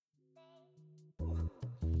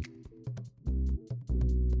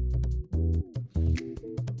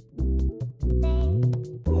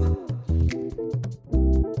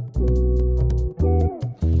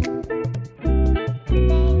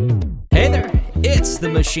the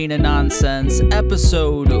Machine of Nonsense,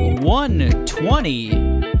 episode 120,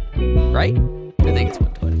 right? I think it's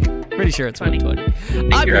 120. Pretty sure it's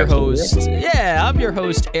 120. I'm your host. Yeah, I'm your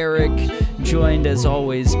host, Eric, joined as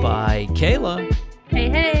always by Kayla.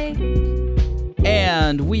 Hey.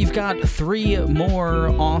 And we've got 3 more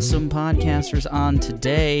awesome podcasters on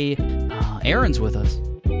today. Aaron's with us.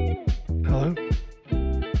 Hello.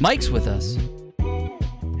 Mike's with us.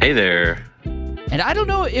 Hey there. And I don't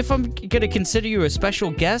know if I'm going to consider you a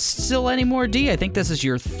special guest still anymore, D. I think this is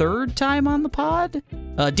your 3rd time on the pod.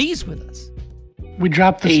 D's with us. We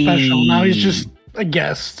dropped the special. Now he's just a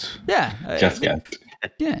guest. Yeah. Just guest.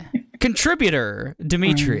 Yeah. Contributor,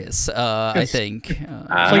 Demetrius, I think. It's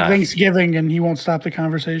like Thanksgiving and he won't stop the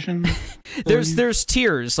conversation. There's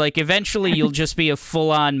tiers. Like, eventually you'll just be a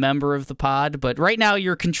full-on member of the pod, but right now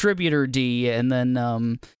you're contributor, D, and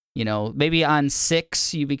then... maybe on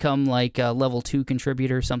 6 you become like a level 2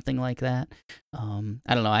 contributor, something like that. I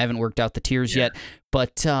don't know. I haven't worked out the tiers yet,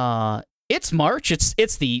 but it's March.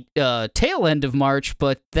 It's the tail end of March,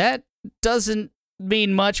 but that doesn't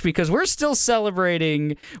mean much because we're still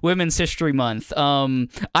celebrating Women's History Month.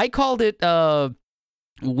 I called it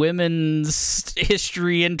Women's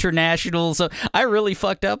History International, so I really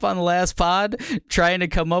fucked up on the last pod trying to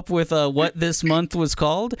come up with what this month was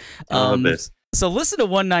called. So listen to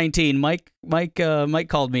 119. Mike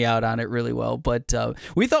called me out on it really well, but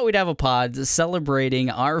we thought we'd have a pod celebrating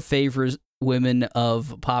our favorite women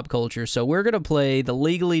of pop culture. So we're going to play the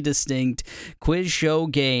legally distinct quiz show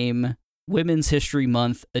game, Women's History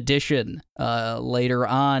Month edition, later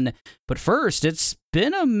on. But first, it's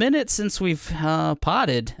been a minute since we've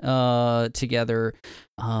podded together.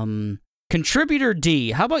 Contributor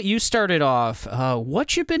D, how about you start it off?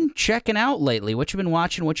 What you been checking out lately? What you been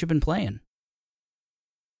watching? What you been playing?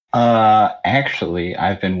 Actually,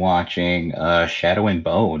 I've been watching Shadow and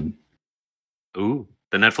Bone. Ooh,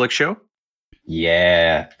 the Netflix show?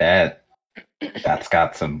 Yeah, it's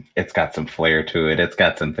got some flair to it. It's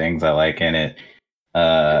got some things I like in it.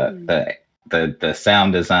 The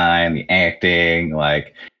sound design, the acting,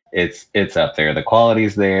 like it's up there. The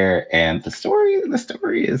quality's there, and the story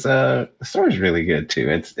is really good too.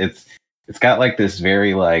 It's got like this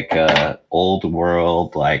very like old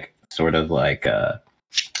world, like sort of like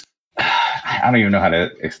I don't even know how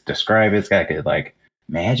to describe it. It's got a good, like,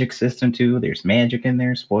 magic system, too. There's magic in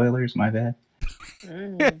there. Spoilers, my bad.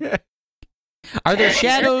 Are there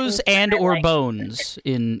shadows and or bones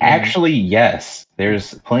in... Actually, yes.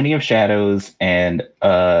 There's plenty of shadows, and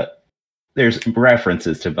there's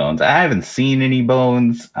references to bones. I haven't seen any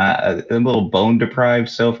bones. I'm a little bone-deprived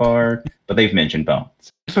so far, but they've mentioned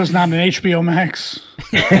bones. So it's not an HBO Max.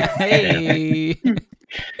 Hey...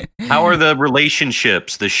 How are the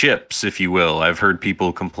relationships, the ships, if you will? I've heard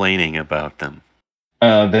people complaining about them.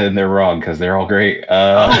 Then they're wrong because they're all great.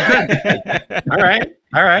 All right.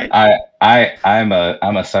 I'm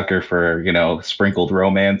a sucker for sprinkled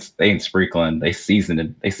romance. They ain't sprinkling. They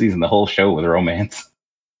season the whole show with romance.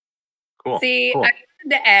 Cool. See, cool. I wanted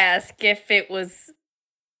to ask if it was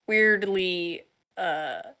weirdly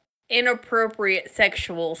inappropriate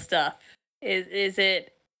sexual stuff. Is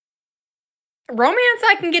it romance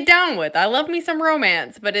I can get down with? I love me some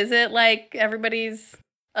romance, but is it like everybody's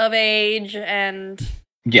of age and...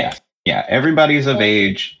 Yeah, everybody's of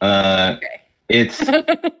age. Okay. It's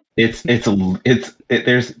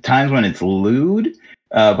there's times when it's lewd,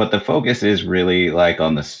 but the focus is really like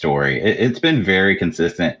on the story. It's been very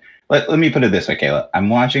consistent. Let me put it this way, Kayla. I'm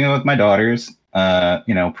watching it with my daughters,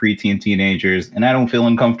 preteen teenagers, and I don't feel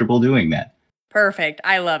uncomfortable doing that. Perfect.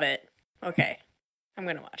 I love it. Okay. I'm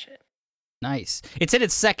going to watch it. Nice. It's in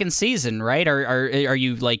its 2nd season, right? Are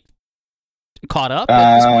you like caught up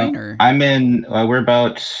at this point? Or? I'm in. We're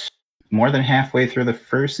about more than halfway through the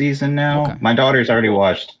 1st season now. Okay. My daughter's already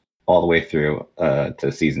watched all the way through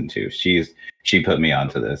to season 2. She put me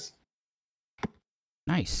onto this.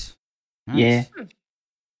 Nice. Yeah.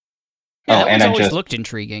 Yeah, that always looked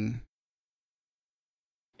intriguing.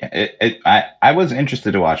 I was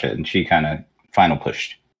interested to watch it, and she kind of final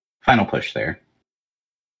push there.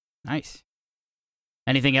 Nice.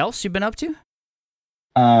 Anything else you've been up to?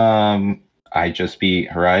 I just beat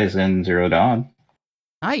Horizon Zero Dawn.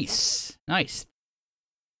 Nice.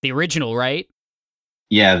 The original, right?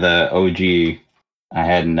 Yeah, the OG. I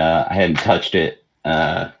hadn't touched it,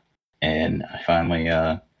 and I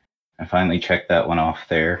finally checked that one off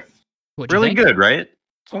there. Really good, right?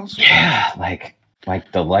 Awesome. Yeah, like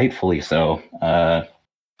delightfully so.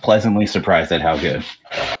 Pleasantly surprised at how good.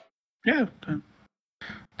 Yeah.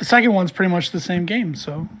 The second one's pretty much the same game,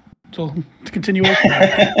 so the continuation.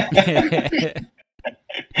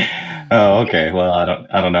 Oh, okay. Well, I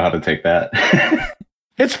don't know how to take that.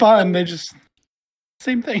 It's fun. They just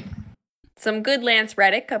same thing. Some good Lance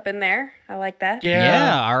Reddick up in there. I like that.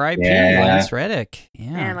 Yeah, R.I.P. Yeah. Lance Reddick.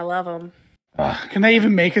 Yeah. Man, I love him. Can they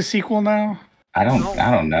even make a sequel now? I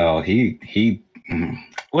don't know. He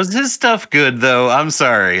Was his stuff good though? I'm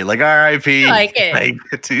sorry. Like R.I.P. I like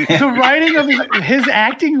it. The writing of his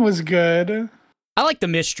acting was good. I like the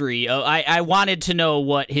mystery. I wanted to know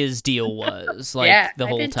what his deal was, like Yeah, the I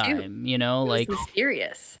whole did too. time. You know, It like was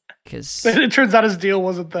mysterious. because But it turns out his deal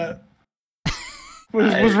wasn't that.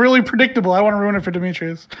 Was really predictable. I want to ruin it for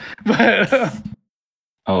Demetrius, but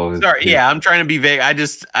Sorry. Yeah, I'm trying to be vague. I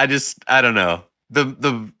don't know.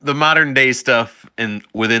 The modern day stuff and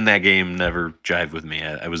within that game never jived with me.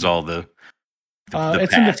 I was all the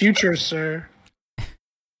it's in the future, sir.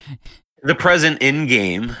 The present in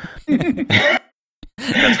game.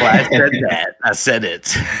 That's why I said that. I said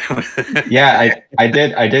it. Yeah, I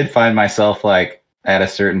did find myself like at a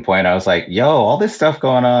certain point I was like, yo, all this stuff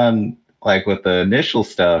going on like with the initial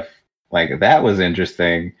stuff, like that was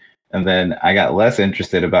interesting. And then I got less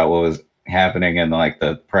interested about what was happening in like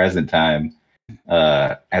the present time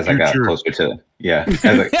as I got closer to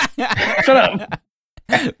Shut up.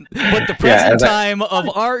 but the present time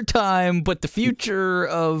of our time, but the future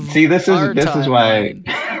of this our is why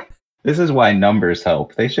this is why numbers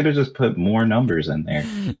help. They should have just put more numbers in there.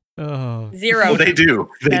 Oh. 0. Well, they do,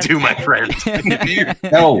 my friend. If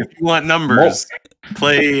you want numbers,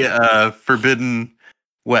 play Forbidden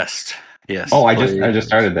West. Yes. Oh, I just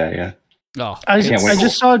started that. Yeah. Oh, I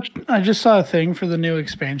just saw a thing for the new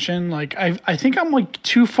expansion. Like I think I'm like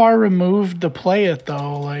too far removed to play it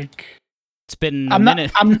though. Like it's been a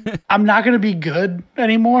minute. I'm not gonna be good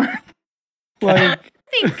anymore. Like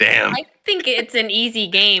damn. I think it's an easy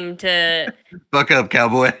game to buck up,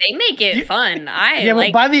 cowboy. They make it fun.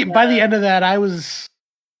 But by the end of that, I was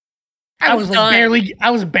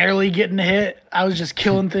barely getting hit. I was just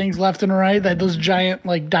killing things left and right. Those giant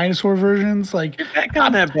like dinosaur versions. Like get back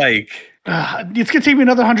on that bike. It's gonna take me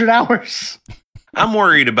another 100 hours. I'm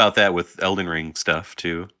worried about that with Elden Ring stuff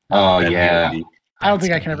too. Oh yeah. I don't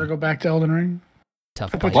think I can ever go back to Elden Ring.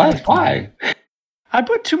 Tough. Why? I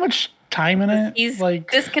put too much time in it. He's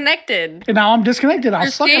like disconnected. And now I'm disconnected. I'll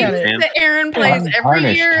There's suck at games it. that Aaron plays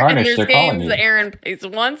every year, and Tarnish, there's they're calling games you. that Aaron plays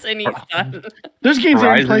once and he's done. There's games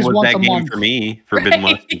Aaron Horizon plays was once that a game month. for me. Forbidden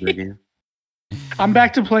West was that game. I'm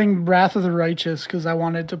back to playing Wrath of the Righteous because I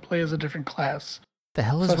wanted to play as a different class. The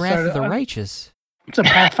hell is So I Wrath of started- the Righteous? It's a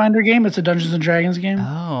Pathfinder game. It's a Dungeons and Dragons game.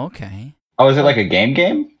 Oh, okay. Oh, is it like a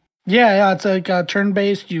game? Yeah. It's like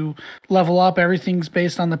turn-based. You level up. Everything's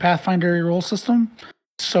based on the Pathfinder rule system.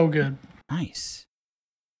 So good. Nice.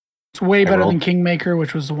 It's way better rolled- than Kingmaker,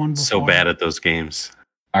 which was the one before. So bad at those games.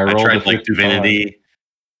 I I rolled tried a like 55. Divinity.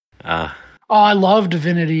 Oh, I love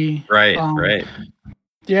Divinity. Right.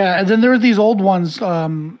 Yeah, and then there were these old ones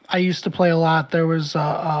I used to play a lot. There was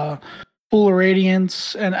Pool of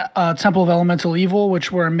Radiance and Temple of Elemental Evil,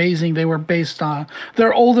 which were amazing. They were based on...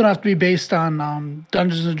 They're old enough to be based on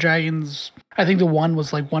Dungeons & Dragons. I think the one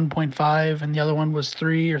was like 1.5 and the other one was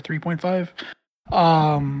 3 or 3.5.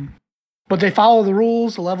 But they follow the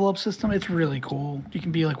rules, the level up system. It's really cool. You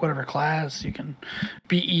can be like whatever class. You can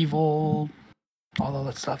be evil, all of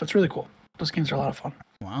that stuff. It's really cool. Those games are a lot of fun.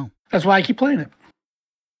 Wow. That's why I keep playing it.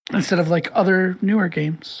 Instead of like other newer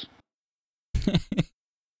games.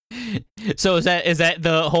 So is that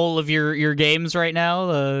the whole of your games right now?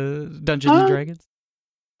 Dungeons and Dragons?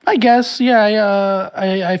 I guess, yeah.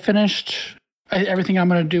 I finished everything I'm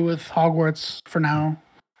gonna do with Hogwarts for now,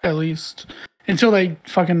 at least until they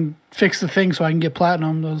fucking fix the thing so I can get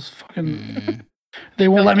platinum. Those fucking they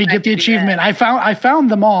won't let me get the achievement. I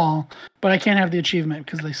found them all, but I can't have the achievement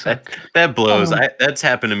because they suck. That blows. That's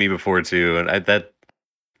happened to me before too, and that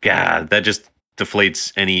just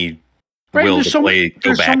deflates any will there's to so, play. Go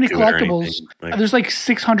there's back so many to it or collectibles. anything. Like, There's like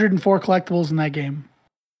 604 collectibles in that game.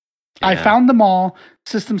 I yeah. found them all.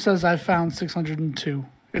 System says I found 602.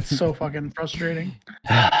 It's so fucking frustrating.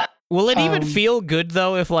 Will it even feel good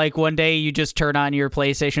though if like one day you just turn on your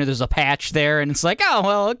PlayStation and there's a patch there and it's like, oh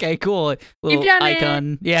well, okay, cool, little done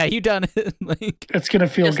icon. Yeah, you done it. Like, It's gonna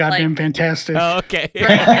feel Just goddamn like- fantastic. oh, okay.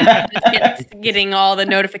 Just getting all the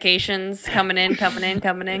notifications coming in. And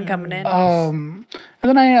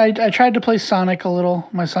then I tried to play Sonic a little.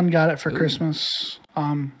 My son got it for Christmas.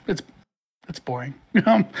 It's boring.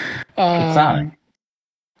 Sonic?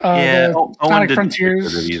 yeah, the Owen Sonic didn't Frontiers.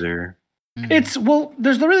 stick with it either.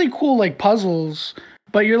 There's the really cool like puzzles,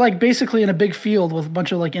 but you're like basically in a big field with a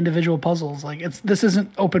bunch of like individual puzzles. Like this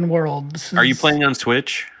isn't open world. Are you playing on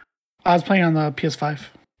Switch? I was playing on the PS5.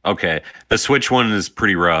 Okay, the Switch one is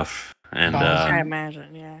pretty rough. And I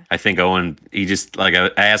imagine, yeah. I think Owen, he just like I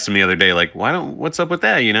asked him the other day, like, what's up with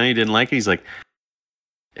that? You know, he didn't like it. He's like,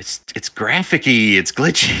 it's graphic-y, it's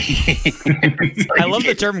glitchy. I love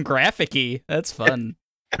the term graphic-y. That's fun.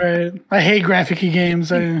 Right. I hate graphic-y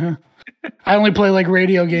games. I only play like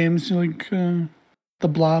radio games, like The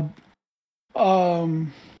Blob. Other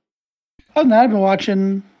than that, I've been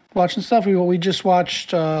watching stuff. We just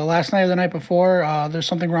watched last night or the night before. There's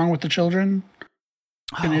Something Wrong with the Children,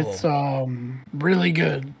 and it's really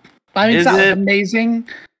good. I mean, it's not like amazing.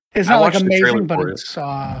 It's not like amazing, but it's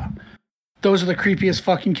those are the creepiest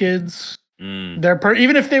fucking kids. They're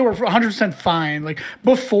even if they were 100% fine, like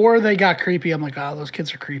before they got creepy, I'm like, oh, those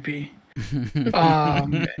kids are creepy.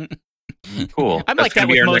 Cool. I'm like that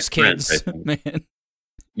with most kids, man.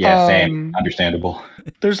 Yeah, same. Understandable.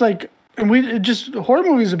 There's like, and horror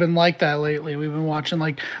movies have been like that lately. We've been watching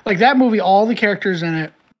like that movie. All the characters in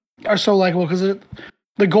it are so likable because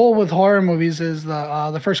the goal with horror movies is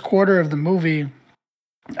the first quarter of the movie,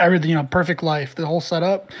 everything, perfect life, the whole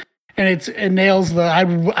setup, and it nails the.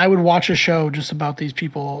 I would watch a show just about these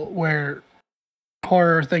people where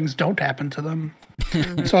horror things don't happen to them.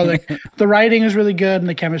 So like the writing is really good and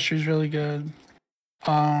the chemistry is really good.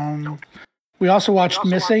 We also watched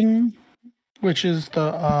Missing, which is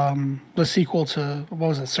the sequel to what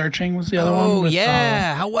was it? Searching was the other one. Oh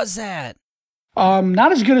yeah, how was that?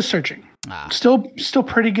 Not as good as Searching. Still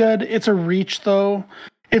pretty good. It's a reach though.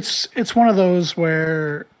 It's one of those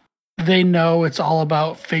where they know it's all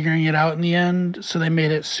about figuring it out in the end, so they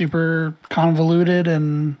made it super convoluted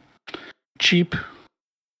and cheap.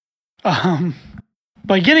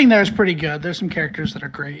 But getting there is pretty good. There's some characters that are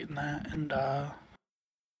great in that, and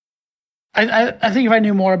I think if I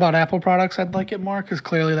knew more about Apple products, I'd like it more because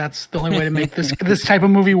clearly that's the only way to make this type of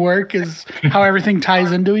movie work is how everything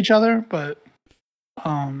ties into each other. But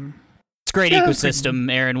it's great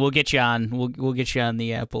ecosystem, Aaron. We'll get you on. We'll get you on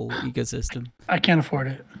the Apple ecosystem. I can't afford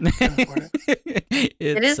it.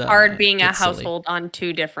 It is hard being a household on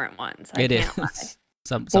two different ones. It is.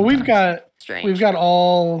 Well, we've got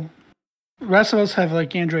all. The rest of us have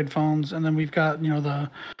like Android phones, and then we've got I'm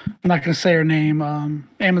not going to say her name,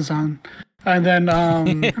 Amazon, and then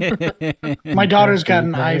my daughter's got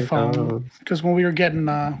an iPhone because when we were getting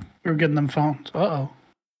them phones.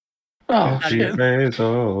 Shit.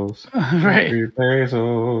 Bezos. Right.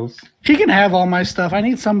 Bezos. He can have all my stuff. I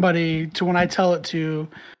need somebody to when I tell it to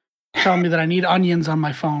tell me that I need onions on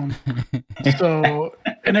my phone. So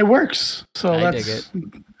and it works. So I dig it.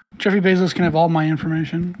 Jeffrey Bezos can have all my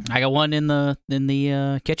information. I got one in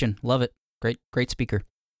the kitchen. Love it. Great speaker.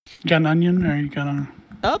 You got an onion, or you got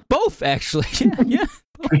a? Both actually. Yeah.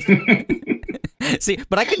 Both. See,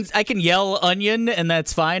 but I can yell onion, and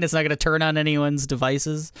that's fine. It's not going to turn on anyone's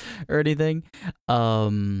devices or anything.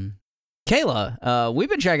 Kayla, we've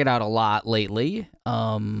been checking out a lot lately.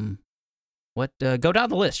 Go down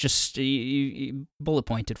the list. Just you bullet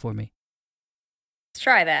pointed for me. Let's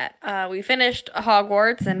try that. We finished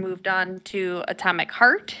Hogwarts and moved on to Atomic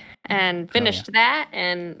Heart and finished that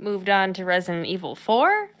and moved on to Resident Evil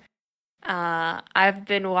 4. I've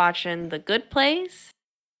been watching The Good Place.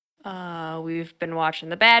 We've been watching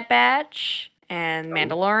The Bad Batch and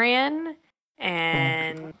Mandalorian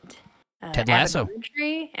and Ted Lasso.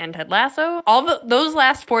 And Ted Lasso. Those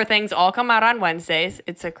last 4 things all come out on Wednesdays.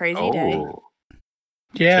 It's a crazy day.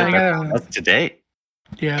 Yeah, that's today.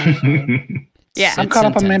 Yeah. Yeah, I'm caught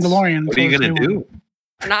up on Mandalorian. What are you gonna do?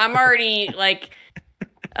 And I'm already like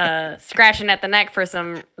scratching at the neck for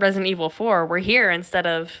some Resident Evil 4. We're here instead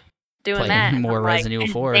of doing that. More Resident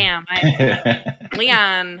Evil 4. Damn,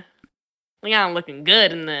 Leon looking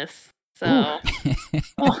good in this. So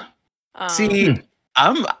see,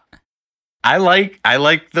 I like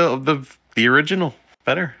the original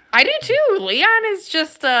better. I do too. Leon is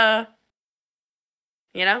just a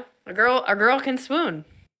girl can swoon.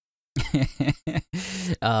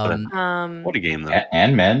 What a game though.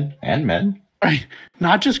 And men. Right.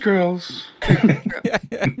 Not just girls.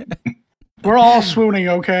 We're all swooning,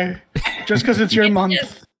 okay? Just because it's your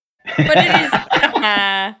month. But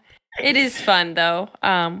it is fun though.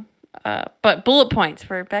 But bullet points.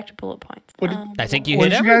 We're back to bullet points. I think you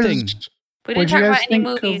hit everything. We didn't talk about any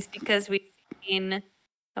movies because we've seen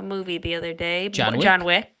a movie the other day. John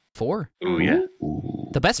Wick 4. Oh yeah.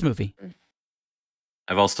 The best movie.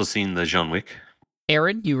 I've also seen the John Wick.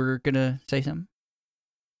 Aaron, you were gonna say something?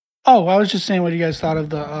 Oh, I was just saying what you guys thought of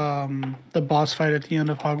the boss fight at the end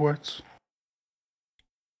of Hogwarts.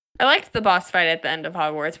 I liked the boss fight at the end of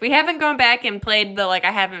Hogwarts. We haven't gone back and played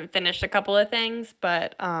I haven't finished a couple of things,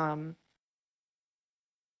 but I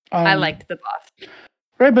liked the boss.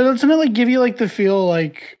 Right, but doesn't it give you the feel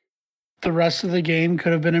the rest of the game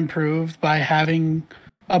could have been improved by having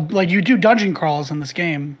like you do dungeon crawls in this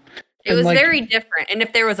game. It was very different. And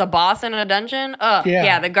if there was a boss in a dungeon,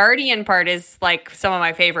 the Guardian part is like some of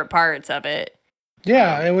my favorite parts of it.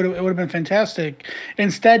 Yeah, it would have been fantastic.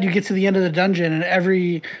 Instead, you get to the end of the dungeon, and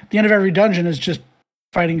the end of every dungeon is just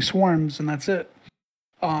fighting swarms, and that's it.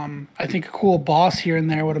 I think a cool boss here and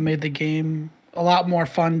there would have made the game a lot more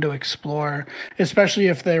fun to explore, especially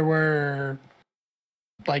if there were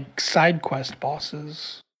like side quest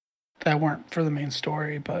bosses that weren't for the main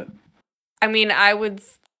story. But I mean, I would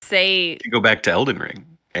say go back to Elden Ring.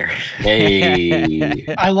 Hey,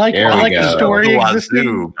 I like the story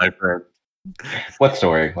existing. My friend. What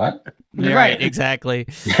story? What? Right, exactly.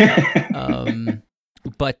 So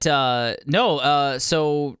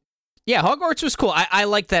yeah, Hogwarts was cool. I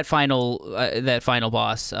liked that final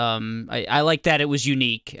boss. I liked that it was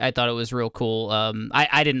unique. I thought it was real cool.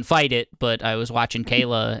 I didn't fight it, but I was watching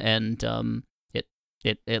Kayla, and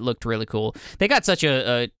it looked really cool. They got such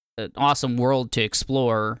an awesome world to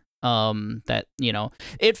explore. That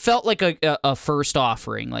it felt like a first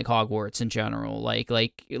offering, like Hogwarts in general. Like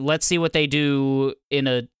let's see what they do in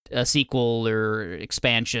a sequel or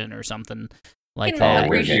expansion or something like that.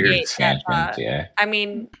 Appreciate that. Yeah. I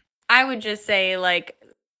mean, I would just say like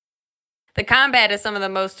the combat is some of the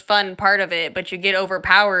most fun part of it, but you get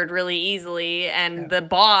overpowered really easily, and the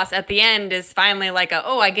boss at the end is finally like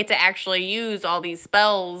I get to actually use all these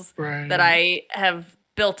spells that I have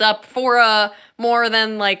built up for more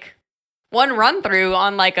than like one run through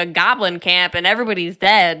on like a goblin camp, and everybody's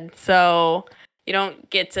dead. So you don't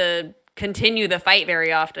get to continue the fight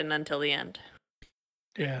very often until the end.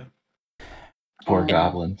 Yeah. Poor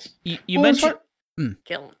goblins. You mentioned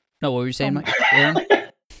kill them. No, what were you saying, Mike?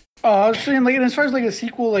 I was saying, like, as far as like a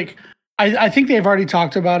sequel, like I think they've already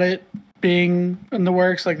talked about it being in the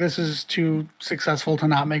works. Like, this is too successful to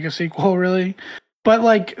not make a sequel, really. But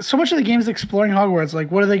like, so much of the game is exploring Hogwarts.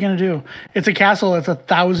 Like, what are they gonna do? It's a castle that's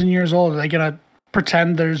 1,000 years old. Are they gonna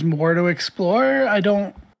pretend there's more to explore? I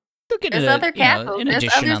don't. There's other castles. There's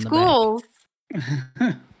other schools.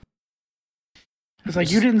 It's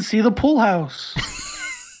like, you didn't see the pool house.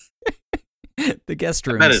 The guest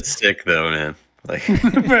rooms. I bet it's sick though, man. Like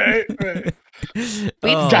right.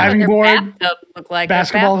 Diving board, look like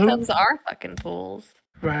basketball hoops are fucking pools.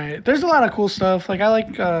 Right. There's a lot of cool stuff. Like, I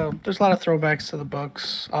like, there's a lot of throwbacks to the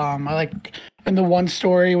books. I like in the one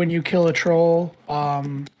story when you kill a troll,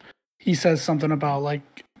 he says something about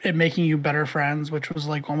like it making you better friends, which was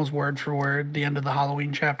like almost word for word the end of the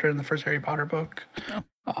Halloween chapter in the first Harry Potter book.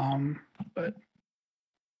 But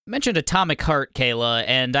mentioned Atomic Heart, Kayla,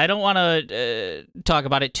 and I don't want to talk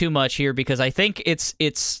about it too much here because I think it's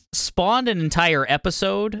spawned an entire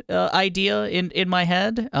episode idea in my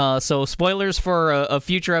head. So spoilers for a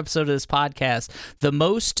future episode of this podcast. The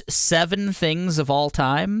most 7 things of all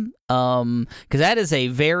time, because that is a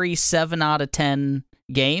very 7 out of 10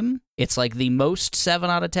 game. It's like the most 7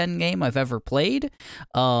 out of 10 game I've ever played.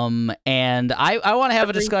 And I want to have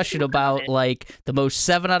a discussion about like the most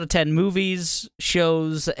 7 out of 10 movies,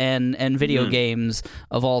 shows, and video games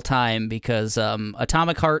of all time because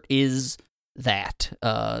Atomic Heart is that.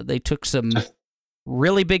 They took some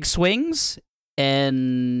really big swings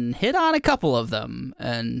and hit on a couple of them,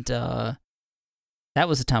 and that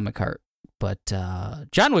was Atomic Heart. But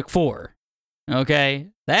John Wick 4, okay,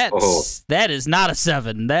 that is not a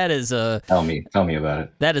 7. That is a tell me about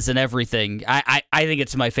it. That is an everything. I think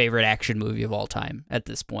it's my favorite action movie of all time at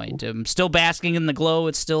this point. I'm still basking in the glow.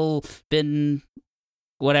 It's still been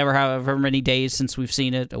however many days since we've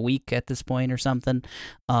seen it, a week at this point or something.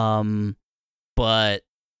 But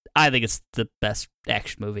I think it's the best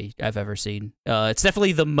action movie I've ever seen. It's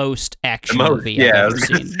definitely the most action movie I've ever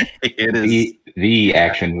seen. It is the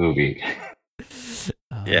action movie.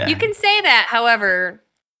 Yeah. You can say that, however,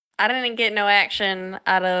 I didn't get no action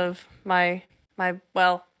out of my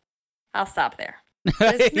well, I'll stop there.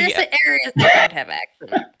 There's areas that don't have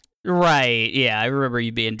action. Right, yeah. I remember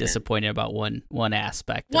you being disappointed about one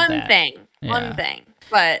aspect of that. One thing.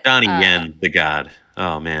 But Donnie Yen, the god.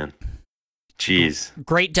 Oh man. Jeez.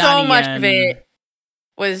 Great Donnie Yen. So much of it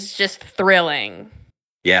was just thrilling.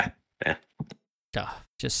 Yeah.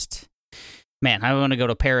 Just man, I want to go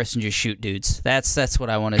to Paris and just shoot dudes. That's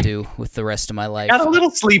what I want to do with the rest of my life. Got a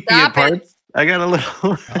little sleepy at parts. I got a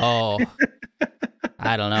little. Oh,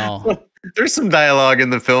 I don't know. There's some dialogue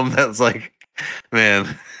in the film that's like,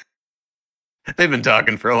 man, they've been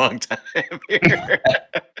talking for a long time here.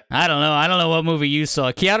 I don't know what movie you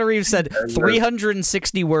saw. Keanu Reeves said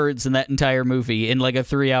 360 words in that entire movie in like a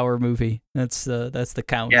 3-hour movie. That's the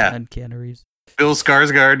count on Keanu Reeves. Bill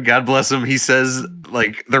Skarsgård, God bless him, he says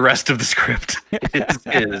like the rest of the script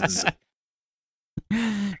is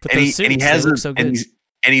But he has so good.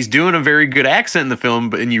 And he's doing a very good accent in the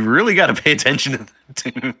film, and you really got to pay attention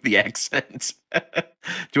to the accent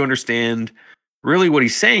to understand really what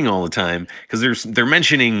he's saying all the time. Because they're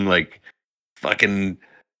mentioning like fucking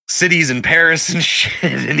cities in Paris and shit,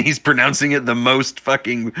 and he's pronouncing it the most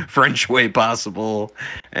fucking French way possible.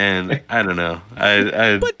 And I don't know.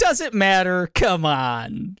 But does it matter? Come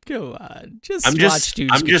on. I'm just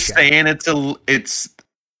saying it's a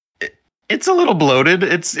little bloated.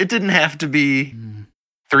 It didn't have to be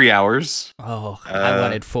 3 hours. Oh, I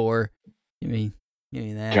wanted 4. Give me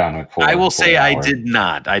that. John Wick 4. I will say I did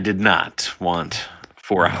not want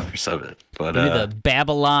 4 hours of it. But the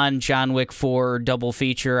Babylon John Wick 4 double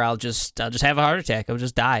feature, I'll just have a heart attack. I'll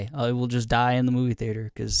just die. I will just die in the movie theater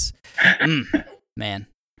because, man.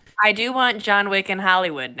 I do want John Wick in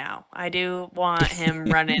Hollywood now. I do want him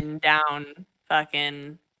running down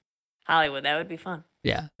fucking Hollywood. That would be fun.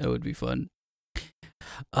 Yeah, that would be fun.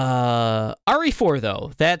 RE4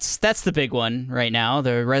 though, that's the big one right now,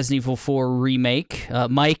 the Resident Evil 4 remake.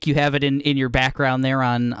 Mike, you have it in your background there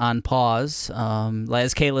on pause.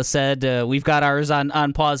 As Kayla said, we've got ours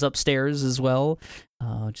on pause upstairs as well,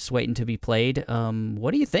 just waiting to be played.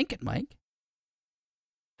 What are you thinking, Mike?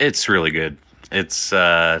 It's really good. It's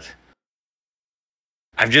it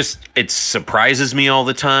surprises me all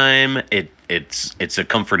the time. It's a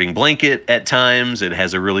comforting blanket at times. It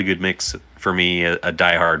has a really good mix for me, a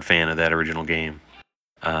diehard fan of that original game.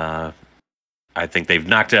 I think they've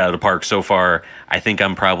knocked it out of the park so far. I think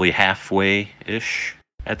I'm probably halfway-ish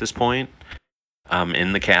at this point. I'm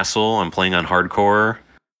in the castle. I'm playing on hardcore.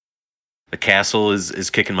 The castle is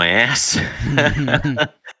kicking my ass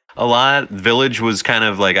a lot. Village was kind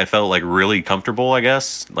of like, I felt like really comfortable, I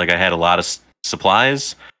guess. Like I had a lot of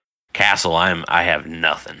supplies. Castle, I have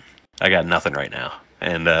nothing. I got nothing right now.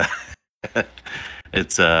 And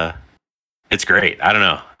it's great. I don't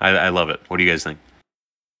know. I love it. What do you guys think?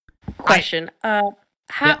 Question. Real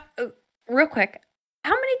quick,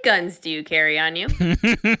 how many guns do you carry on you?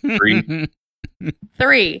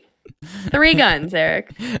 3. 3 guns,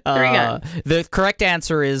 Eric. 3 guns. The correct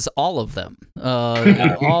answer is all of them.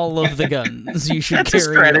 All of the guns you should That's carry. A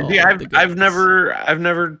strategy. I've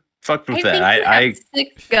never fucked with that. I have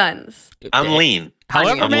 6 guns. I'm lean.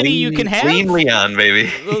 However many you can have. Lean Leon, baby.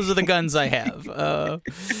 Those are the guns I have.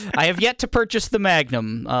 I have yet to purchase the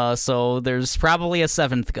Magnum, so there's probably a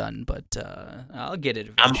 7th gun, but I'll get it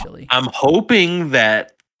eventually. I'm hoping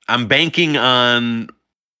that I'm banking on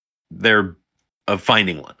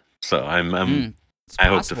finding one. So I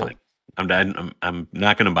hope to find. I'm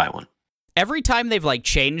not going to buy one. Every time they've like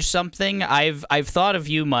changed something, I've thought of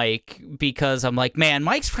you, Mike, because I'm like, man,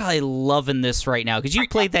 Mike's probably loving this right now because you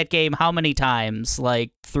played that game how many times,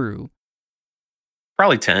 like through?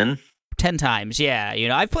 Probably 10 times. Yeah,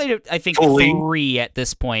 I've played it. I think fully. 3 at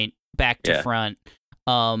this point, back to front.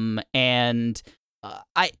 And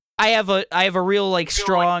I have a real like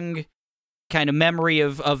strong kind of memory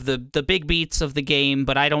of the big beats of the game,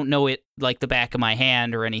 but I don't know it like the back of my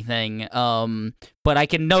hand or anything. But I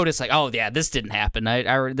can notice like, oh yeah, this didn't happen.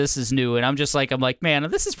 This is new, and I'm like,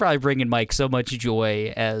 man, this is probably bringing Mike so much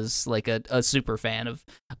joy as like a super fan of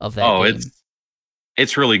that game.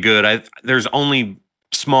 It's really good. There's only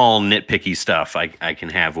small nitpicky stuff I can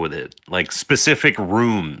have with it, like specific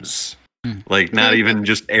rooms, like not even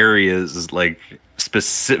just areas, like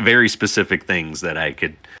very specific things that I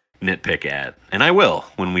could nitpick at, and I will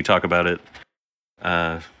when we talk about it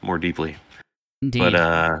more deeply. Indeed.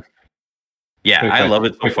 But yeah, I love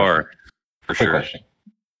it so far, for sure. Question.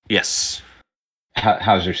 Yes.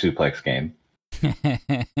 How's your suplex game?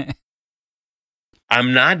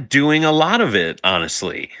 I'm not doing a lot of it,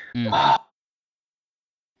 honestly. I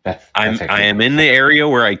am in the area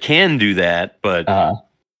where I can do that, but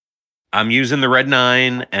I'm using the Red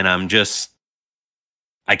 9, and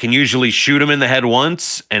I can usually shoot him in the head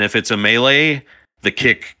once, and if it's a melee, the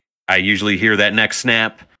kick, I usually hear that next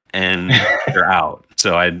snap, and they're out.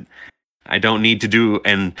 So I don't need to do,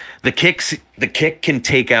 and the kick can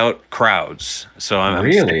take out crowds. So I'm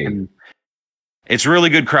really, it's really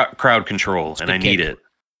good crowd control, and I need it.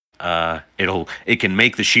 It can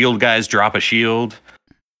make the shield guys drop a shield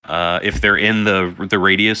if they're in the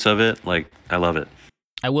radius of it. Like, I love it.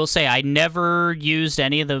 I will say I never used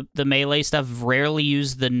any of the melee stuff, rarely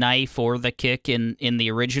used the knife or the kick in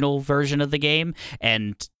the original version of the game,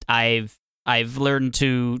 and I've learned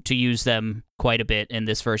to use them quite a bit in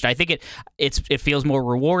this version. I think it feels more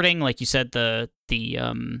rewarding, like you said, the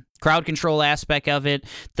crowd control aspect of it.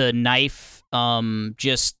 The knife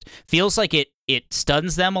just feels like it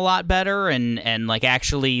stuns them a lot better and like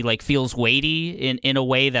actually like feels weighty in a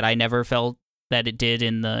way that I never felt that it did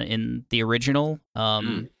in the original.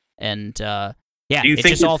 And yeah, Do you it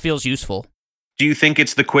think just all feels useful. Do you think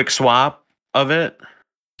it's the quick swap of it?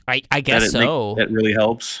 I guess so. That really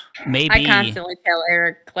helps. Maybe. I constantly tell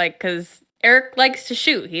Eric, like, because Eric likes to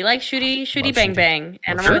shoot. He likes shooty bang bang,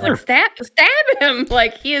 and I'm always like, stab him!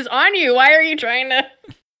 Like, he is on you. Why are you trying to?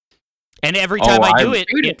 And every time I do it,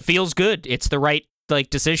 it feels good. It's the right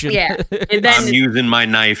decision. Yeah. And then I'm using my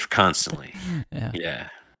knife constantly. Yeah.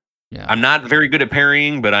 I'm not very good at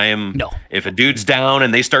parrying, but I am. No. If a dude's down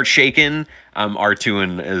and they start shaking, I'm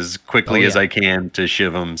R2ing as quickly as I can to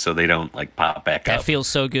shiv them so they don't like pop back up. That feels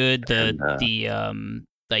so good. The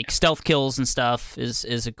like stealth kills and stuff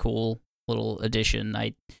is a cool little addition.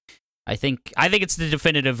 I think it's the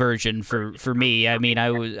definitive version for me. I mean,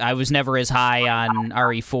 I was never as high on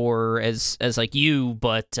RE4 as like you,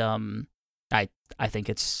 but I think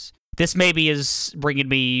this maybe is bringing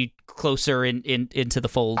me closer into the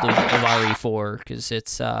fold of RE4 because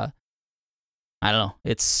it's I don't know,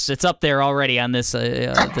 it's up there already on this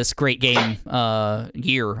this great game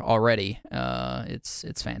year already.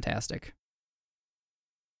 It's fantastic.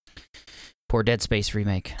 Poor Dead Space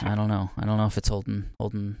remake. I don't know if it's holding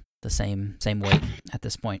the same weight at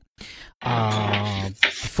this point.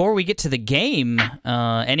 Before we get to the game,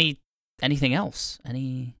 anything else?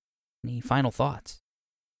 Any final thoughts?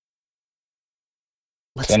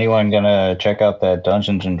 Is anyone gonna check out that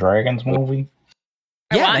Dungeons and Dragons movie?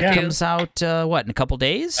 Yeah, that comes out in a couple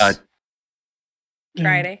days?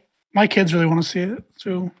 Friday. My kids really want to see it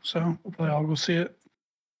too, so we'll probably all go see it.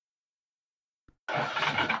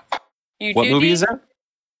 What movie is that?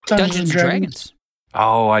 Dungeons and Dragons.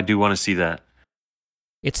 Oh, I do want to see that.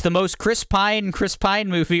 It's the most Chris Pine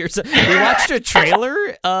movie. We watched a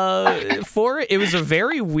trailer for it. It was a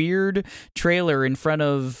very weird trailer in front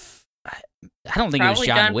of. I don't think Probably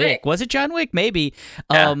it was John Wick. Was it John Wick? Maybe.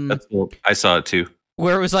 Yeah, that's cool. I saw it too.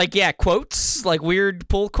 Where it was like, quotes, like weird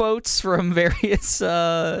pull quotes from various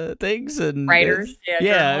things and writers.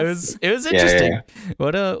 It was interesting. Yeah.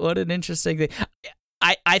 What an interesting thing.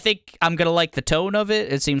 I think I'm gonna like the tone of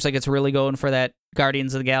it. It seems like it's really going for that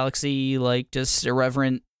Guardians of the Galaxy, like just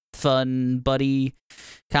irreverent, fun, buddy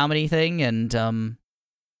comedy thing, and I'm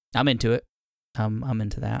into it. I'm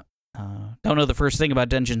into that. Don't know the first thing about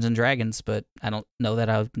Dungeons and Dragons, but I don't know that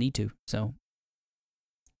I need to. So,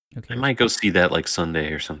 okay. I might go see that like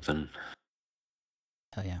Sunday or something.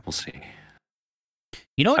 Oh yeah, we'll see.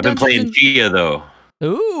 You know what? I've been playing Chia though.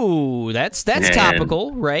 Ooh, that's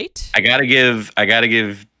topical, right? I gotta give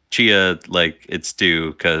Chia like its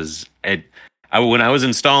due because when I was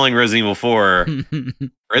installing Resident Evil 4,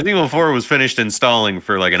 Resident Evil 4 was finished installing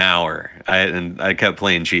for like an hour. I kept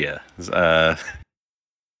playing Chia.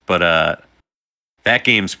 But that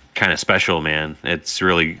game's kind of special, man. It's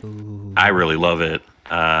really, I really love it.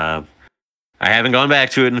 I haven't gone back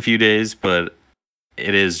to it in a few days, but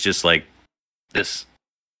it is just like this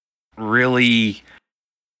really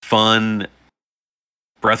fun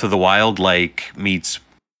Breath of the Wild like meets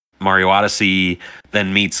Mario Odyssey,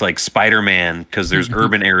 then meets like Spider-Man because there's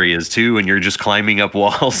urban areas too, and you're just climbing up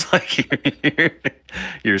walls like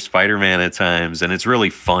you're Spider-Man at times, and it's really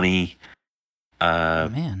funny.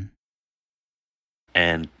 Man.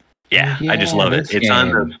 And I just love it. It's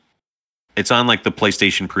on like the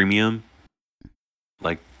PlayStation Premium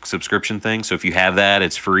like subscription thing. So if you have that,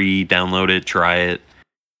 it's free. Download it, try it.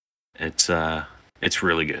 It's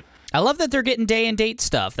really good. I love that they're getting day and date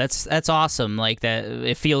stuff. That's awesome. Like that,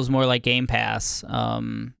 it feels more like Game Pass.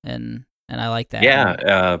 And I like that.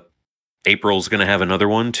 Yeah. April's gonna have another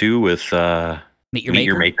one too with Meet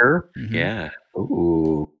Your Maker. Mm-hmm. Yeah.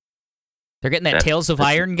 Ooh. They're getting that Tales of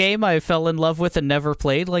Iron game I fell in love with and never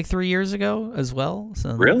played like 3 years ago as well.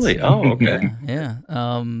 So really? Oh, okay. Yeah.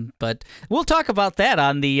 But we'll talk about that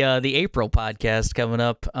on the April podcast coming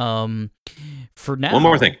up. For now, one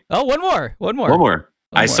more thing. Oh, one more.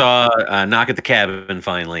 I saw Knock at the Cabin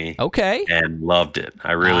finally. Okay. And loved it.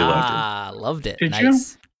 I really loved it. Loved it. Did nice. you?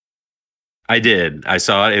 I did. I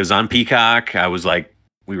saw it. It was on Peacock. I was like,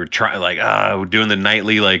 we were we're doing the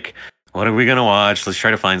nightly, like, what are we going to watch? Let's try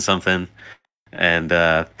to find something. And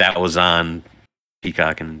that was on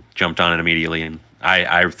Peacock and jumped on it immediately. And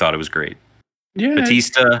I thought it was great. Yeah.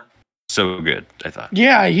 Batista, so good, I thought.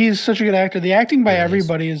 Yeah, he's such a good actor. The acting by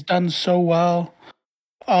everybody is done so well.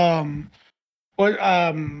 Megan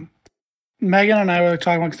and I were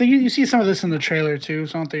talking about, because you see some of this in the trailer too,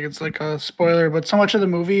 so I don't think it's like a spoiler, but so much of the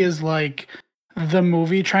movie is like the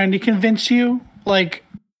movie trying to convince you. Like,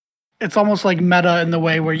 it's almost like meta in the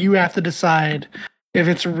way where you have to decide if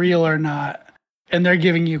it's real or not, and they're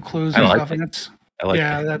giving you clues and stuff. And it's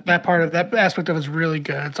that part of that aspect of it's really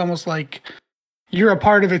good. It's almost like you're a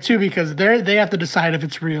part of it too because they have to decide if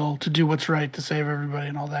it's real to do what's right to save everybody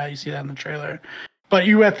and all that. You see that in the trailer, but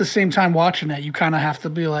you at the same time watching it, you kind of have to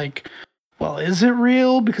be like, well, is it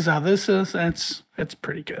real? Because how this is, and it's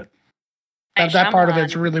pretty good. That part of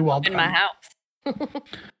it's really well done. In my house.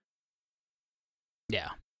 Yeah,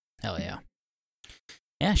 hell yeah.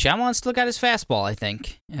 Yeah, Shyamalan still got his fastball, I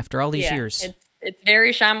think, after all these years. It's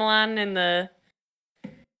very Shyamalan in the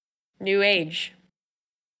new age.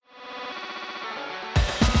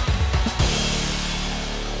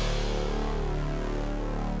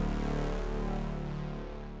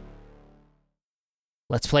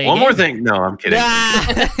 Let's play one more thing. No, I'm kidding.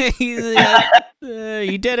 He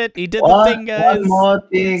did it. He did the thing, guys. One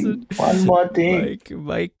more thing.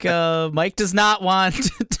 Mike does not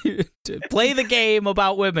want to play the game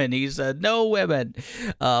about women. He said no women.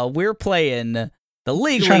 We're playing the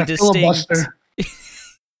legally distinct.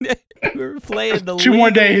 We're playing the 2 more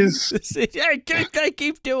days. I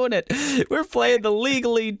keep doing it. We're playing the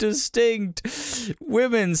legally distinct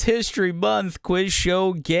Women's History Month quiz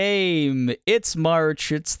show game. It's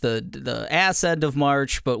March. It's the ass end of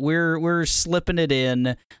March, but we're slipping it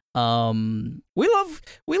in. We love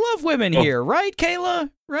women here, right, Kayla?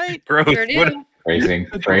 Right? Sure do. Phrasing.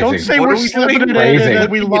 Don't say we're slipping it in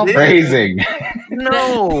and we love phrasing.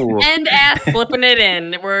 No. And ass slipping it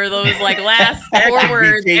in were those last 4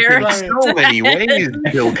 words. Eric. So many ways,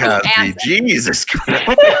 Bill Cosby. Jesus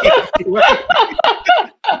Christ.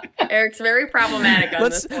 Eric's very problematic on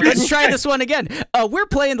this one. Let's try this one again. We're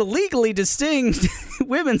playing the legally distinct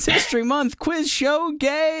Women's History Month quiz show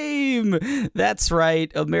game. That's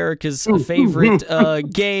right, America's favorite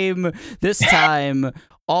game. This time,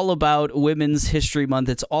 all about Women's History Month.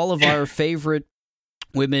 It's all of our favorite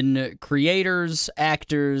women creators,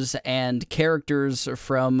 actors, and characters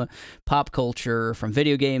from pop culture, from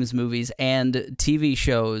video games, movies, and TV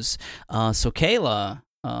shows. So Kayla,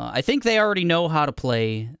 I think they already know how to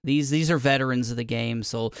play. These are veterans of the game,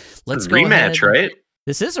 so let's go ahead. Rematch, right?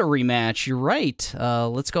 This is a rematch. You're right.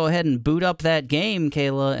 Let's go ahead and boot up that game,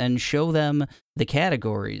 Kayla, and show them the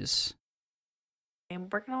categories. I'm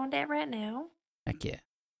working on that right now. Heck yeah.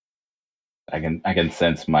 I can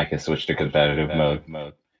sense Mike has switched to competitive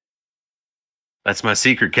mode. That's my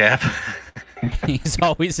secret, Cap. He's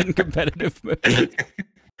always in competitive mode.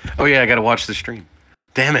 Oh yeah, I gotta watch the stream.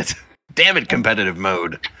 Damn it, competitive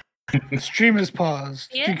mode. The stream is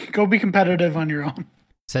paused. Yeah. You can go be competitive on your own.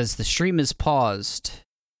 Says the stream is paused.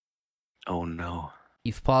 Oh no.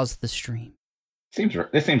 You've paused the stream.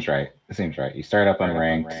 This seems right. You start up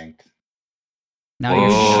unranked. Now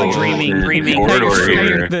Whoa, you're streaming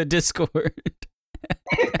the Discord. Oh,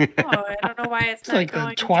 I don't know why it's not like going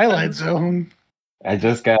the Twilight Zone. I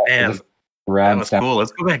just got Damn. That was cool.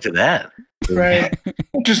 Let's go back to that. Right.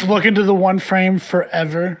 Just look into the one frame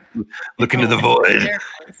forever. Look into the void.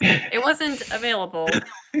 It wasn't available.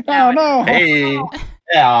 Oh no. Hey.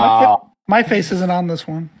 Yeah. My face isn't on this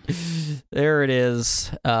one. There it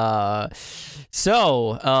is.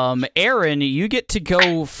 So, Aaron, you get to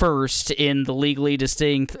go first in the legally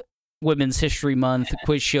distinct Women's History Month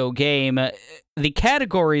quiz show game. The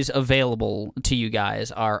categories available to you guys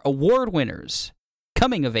are award winners,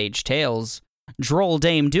 coming of age tales, droll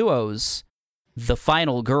dame duos, the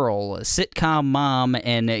final girl, sitcom mom,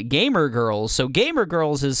 and gamer girls. So gamer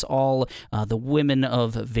girls is all the women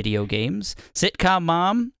of video games. Sitcom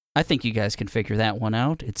mom, I think you guys can figure that one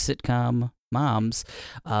out. It's sitcom moms.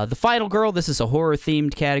 The final girl, this is a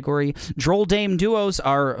horror-themed category. Droll dame duos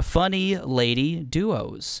are funny lady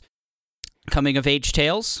duos. Coming of age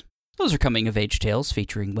tales, those are coming of age tales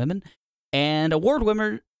featuring women. And award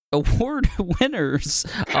winners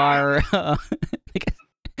are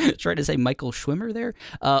trying to say Michael Schwimmer there.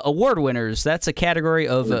 Award winners, that's a category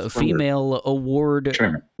of female award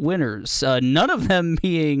winners. None of them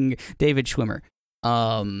being David Schwimmer.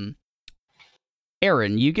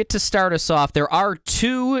 Aaron, you get to start us off. There are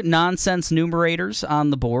 2 nonsense numerators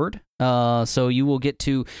on the board. So you will get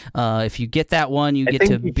to, if you get that one, you get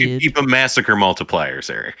to bid. You keep them massacre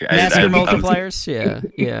multipliers, Eric. Massacre multipliers?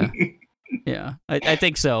 Yeah. I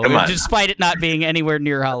think so. Despite it not being anywhere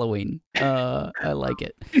near Halloween. I like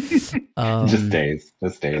it. Just days.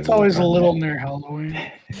 It's always a little near Halloween.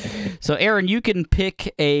 So, Aaron, you can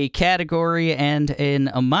pick a category and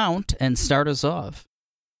an amount and start us off.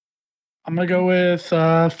 I'm going to go with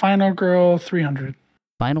Final Girl 300.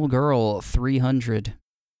 Final Girl 300.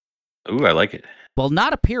 Ooh, I like it. While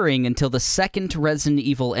not appearing until the second Resident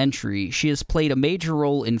Evil entry, she has played a major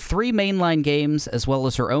role in 3 mainline games as well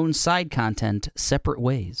as her own side content, Separate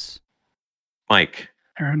Ways. Mike.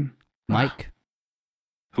 Aaron. Mike.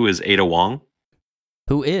 Who is Ada Wong?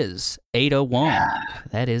 Who is Ada Wong?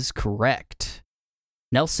 That is correct.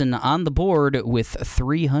 Nelson on the board with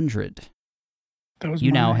 300.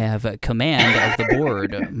 You now have command of the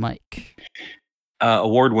board, Mike.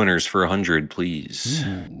 Award winners for 100, please.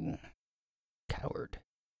 Ooh. Coward.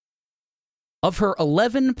 Of her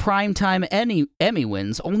 11 primetime Emmy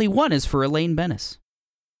wins, only one is for Elaine Bennis.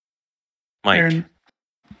 Mike. Aaron.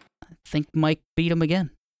 I think Mike beat him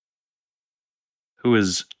again. Who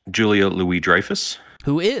is Julia Louis-Dreyfus?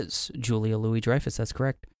 Who is Julia Louis-Dreyfus? That's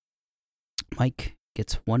correct. Mike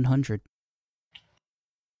gets 100.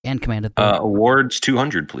 And command of the board. Awards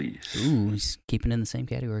 200, please. Ooh, he's keeping in the same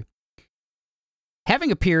category.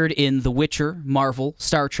 Having appeared in The Witcher, Marvel,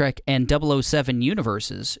 Star Trek, and 007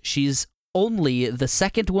 universes, she's only the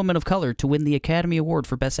second woman of color to win the Academy Award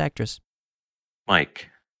for Best Actress. Mike.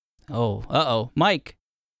 Oh, Mike.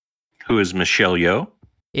 Who is Michelle Yeoh?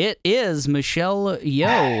 It is Michelle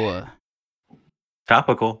Yeoh.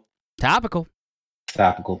 Topical.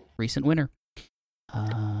 Recent winner.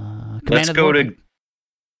 Let's go to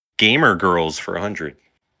Gamer Girls for 100.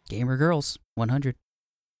 Gamer Girls, 100.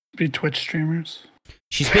 Be Twitch streamers.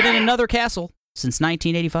 She's been in another castle since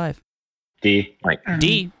 1985. D. Mike.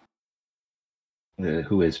 D.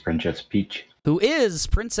 Who is Princess Peach? Who is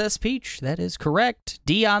Princess Peach? That is correct.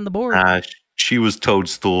 D on the board. She was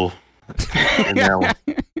Toadstool. In that one.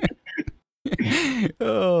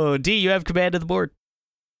 Oh, D, you have command of the board.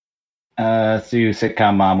 Let's do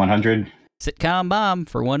Sitcom Mom 100. Sitcom Mom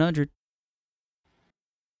for 100.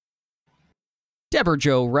 Deborah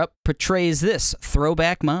Jo Rupp portrays this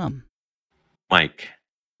throwback mom. Mike.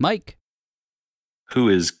 Who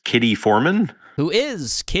is Kitty Foreman? Who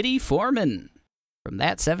is Kitty Foreman from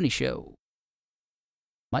That 70s Show?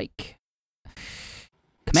 Mike.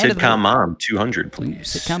 Sitcom Mom, 200, please.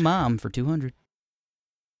 Sitcom Mom for 200.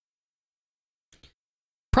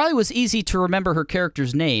 Probably was easy to remember her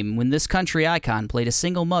character's name when this country icon played a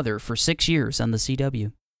single mother for 6 years on the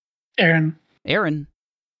CW. Aaron.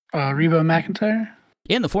 Reba McEntire?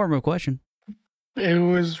 In the form of a question. It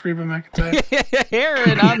was Reba McEntire.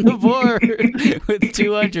 Aaron on the board with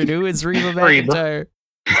 200. Who is Reba McEntire?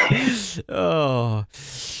 Oh.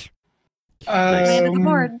 Man of the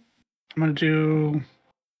board. I'm going to do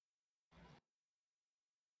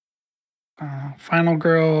Final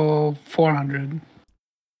Girl 400.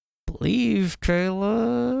 Believe,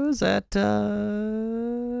 Kayla, is that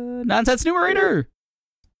Nonsense Numerator?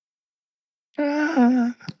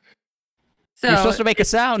 So you're supposed to make a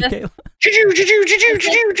sound, Kayla.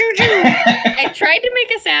 I tried to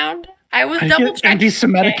make a sound. I was double checking.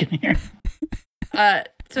 Anti-Semitic in here.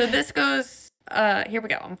 So this goes. Here we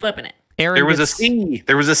go. I'm flipping it. Aaron there was a C.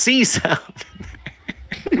 There was a C sound.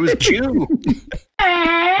 It was Jew.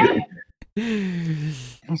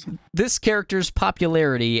 This character's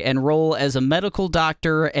popularity and role as a medical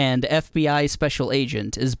doctor and FBI special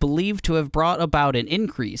agent is believed to have brought about an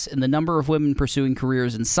increase in the number of women pursuing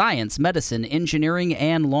careers in science, medicine, engineering,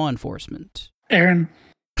 and law enforcement. Aaron.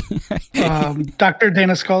 Dr.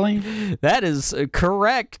 Dana Scully. That is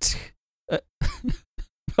correct.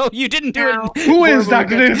 Oh, you didn't do it. Who is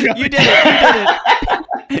Dr. Dana Scully? You did it.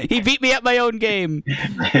 He beat me at my own game.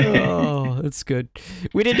 Oh, that's good.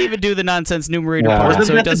 We didn't even do the nonsense numerator part,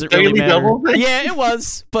 so it doesn't really matter. Yeah, it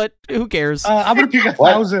was, but who cares? I'm going to pick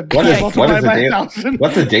 1,000.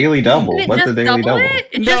 What's a daily double? What's a daily double?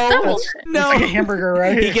 It just doubles. No. It's like a hamburger,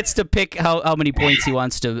 right? He gets to pick how many points he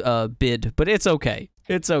wants to bid, but it's okay.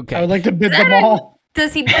 It's okay. I would like to bid them all.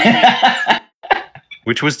 Does he bid?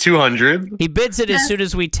 Which was 200. He bids it as soon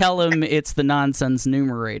as we tell him it's the nonsense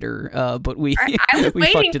numerator. But we I was we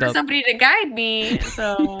waiting fucked it for up. somebody to guide me.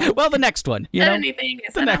 So well, the next one, you know,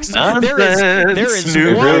 the next one. There is It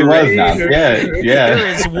really was not. Yeah. There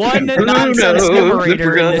is one nonsense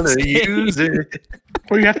numerator in this game.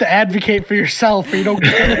 Where you have to advocate for yourself, or you don't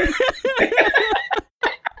get it.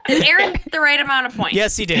 Did Aaron get the right amount of points?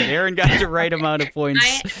 Yes, he did. Aaron got the right amount of points. I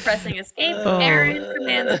am pressing escape. Aaron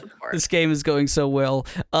commands the board. This game is going so well.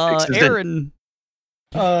 Aaron.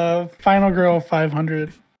 Final Girl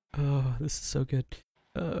 500. Oh, this is so good.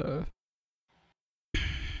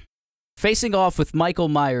 Facing off with Michael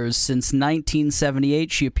Myers since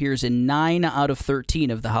 1978, she appears in 9 out of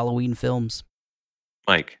 13 of the Halloween films.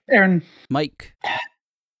 Aaron. Mike.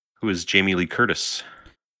 Who is Jamie Lee Curtis?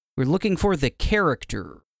 We're looking for the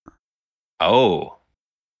character. Oh.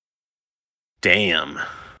 Damn.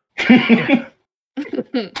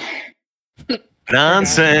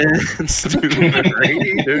 Nonsense.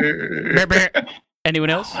 Anyone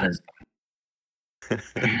else?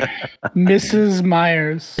 Mrs.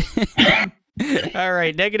 Myers. All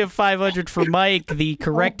right, negative 500 for Mike. The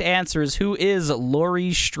correct answer is who is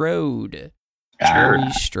Laurie Strode?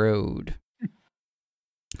 Laurie Strode.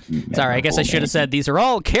 Sorry, I guess I should have said these are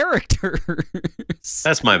all characters.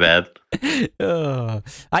 That's my bad.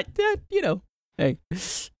 Hey.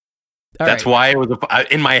 That's why it was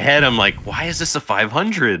in my head. I'm like, why is this a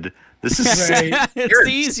 500? This is it's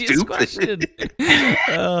the easiest stupid. question.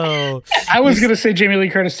 Oh, I was gonna say Jamie Lee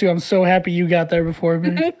Curtis too. I'm so happy you got there before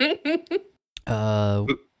me.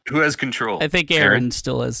 Who has control? I think Aaron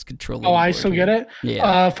still has control. Oh, I still get it.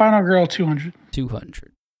 Yeah. Final Girl 200.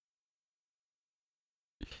 200.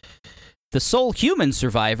 The sole human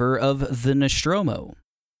survivor of the Nostromo.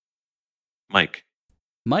 Mike.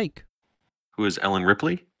 Who is Ellen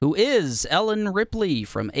Ripley? Who is Ellen Ripley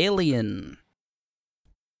from Alien.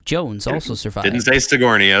 Jones also survived. Didn't say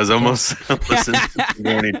Sigourney. I was almost in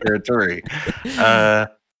Sigourney territory.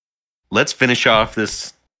 Let's finish off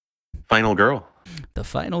this final girl. The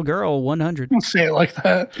final girl, 100. Don't say it like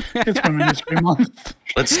that. It's Women's History Month.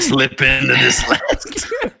 Let's slip into this list.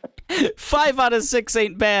 5 out of 6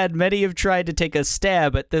 ain't bad. Many have tried to take a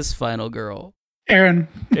stab at this final girl. Aaron.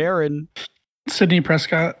 Sydney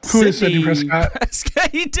Prescott. Who is Sydney Prescott?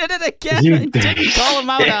 He did it again. He didn't call him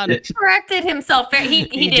out on it. He corrected himself. He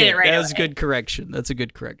did it right. That was a good correction. That's a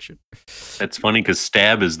good correction. That's funny because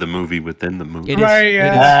Stab is the movie within the movie. It is. Right,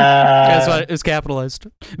 yeah. That's why it was capitalized.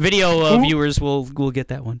 Video viewers will get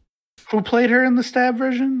that one. Who played her in the Stab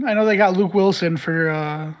version? I know they got Luke Wilson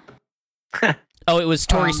for... Oh, it was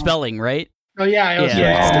Tori Spelling, right? Oh, yeah. It was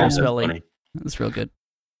Tori Spelling. That's real good.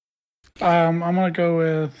 I'm going to go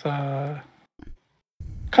with...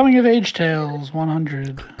 Coming of Age Tales,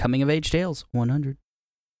 100. Coming of Age Tales, 100.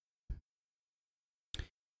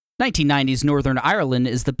 1990s Northern Ireland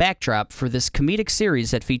is the backdrop for this comedic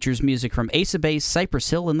series that features music from Ace of Base,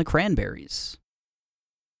 Cypress Hill, and the Cranberries.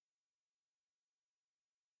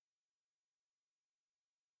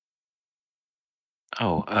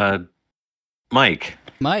 Mike.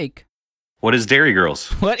 What is Dairy Girls?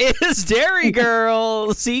 What is Dairy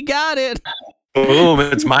Girls? He got it. Boom,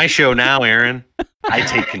 it's my show now, Aaron. I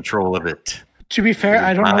take control of it. To be fair,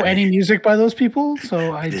 I don't know any music by those people,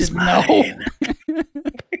 so I didn't know.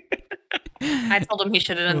 I told him he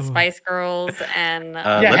should have done Spice Girls and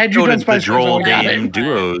let's go to the Droll Dame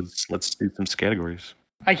duos. Let's do some categories.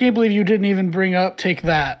 I can't believe you didn't even bring up Take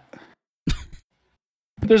That.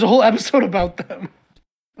 There's a whole episode about them.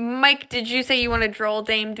 Mike, did you say you wanted Droll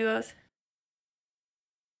Dame duos?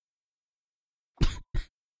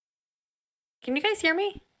 Can you guys hear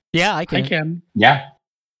me? Yeah, I can. Yeah.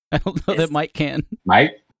 I don't know that Mike can.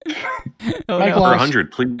 Mike? Mike for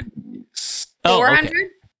 100, please. 400? Okay.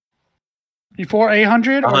 Before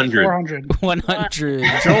 800 or 100. 400?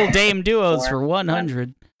 100. Droll Dame duos for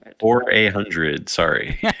 100. Or 100,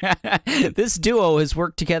 sorry. This duo has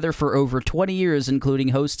worked together for over 20 years, including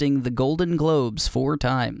hosting the Golden Globes 4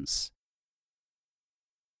 times.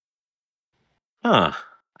 I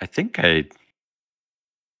think I...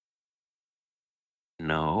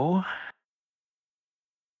 No.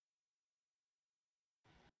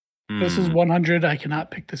 This is 100. I cannot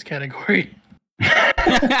pick this category.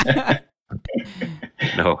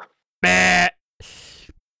 No.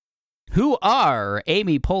 Who are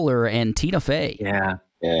Amy Poehler and Tina Fey? Yeah.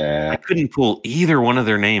 I couldn't pull either one of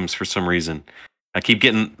their names for some reason. I keep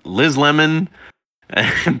getting Liz Lemon.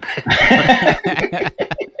 Damn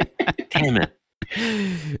it.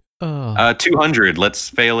 200. Let's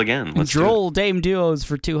fail again. Droll Dame duos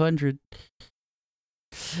for 200.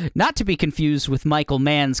 Not to be confused with Michael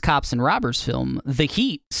Mann's Cops and Robbers film, The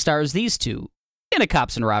Heat stars these two in a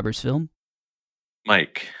Cops and Robbers film.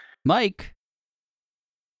 Mike.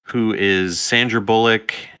 Who is Sandra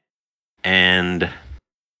Bullock and...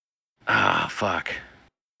 fuck.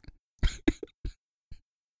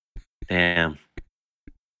 Damn.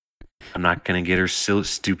 I'm not going to get her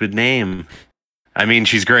stupid name. I mean,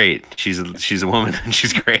 she's great. She's a woman, and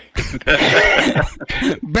she's great.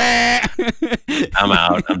 I'm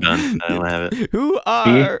out. I'm done. I don't have it. Who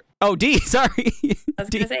are... D? Oh, D. Sorry. I was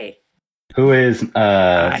going to say. Who is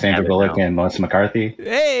Sandra Bullock and Melissa McCarthy?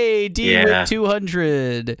 Hey, D with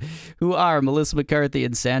 200. Who are Melissa McCarthy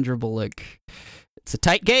and Sandra Bullock? It's a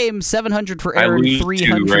tight game. 700 for Aaron,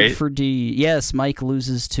 300 for D. Yes, Mike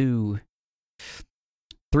loses 2.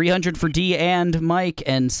 300 for D and Mike,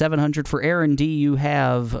 and 700 for Aaron. D, you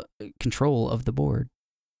have control of the board.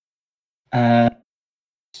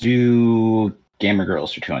 Do Gamer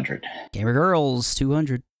Girls for 200. Gamer Girls,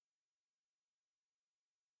 200.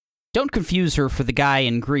 Don't confuse her for the guy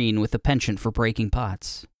in green with a penchant for breaking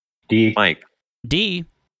pots. D. Mike. D.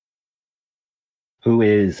 Who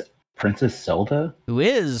is Princess Zelda? Who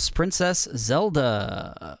is Princess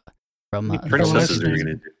Zelda? From What princesses are you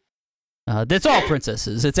going to do? That's all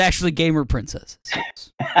princesses. It's actually gamer princesses.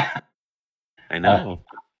 I know.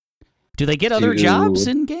 Do they get other jobs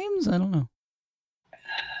in games? I don't know.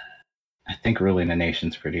 I think ruling a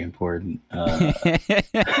nation's pretty important. What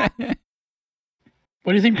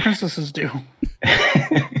do you think princesses do?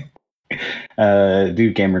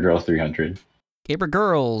 Do Gamer Girls 300. Gamer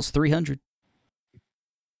Girls 300.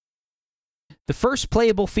 The first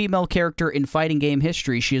playable female character in fighting game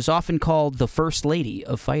history, she is often called the First Lady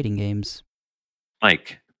of fighting games.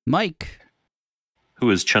 Mike. Who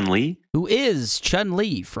is Chun-Li? Who is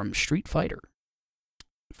Chun-Li from Street Fighter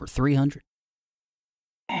for 300.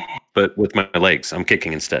 But with my legs, I'm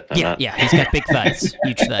kicking instead. Yeah, he's got big thighs,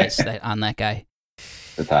 huge thighs on that guy.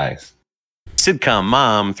 The thighs. Sitcom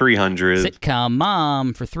Mom, 300. Sitcom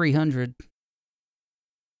Mom for 300.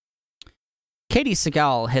 Katie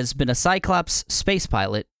Seagal has been a Cyclops space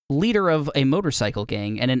pilot, leader of a motorcycle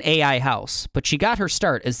gang, and an AI house, but she got her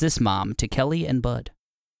start as this mom to Kelly and Bud.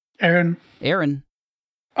 Aaron.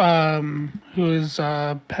 Who is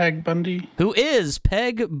Peg Bundy? Who is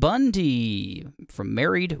Peg Bundy from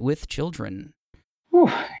Married with Children? Whew,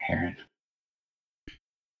 Aaron.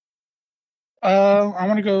 I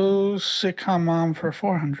want to go Sitcom Mom for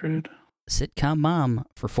 400. Sitcom Mom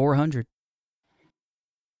for 400.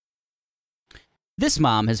 This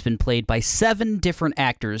mom has been played by 7 different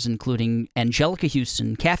actors, including Angelica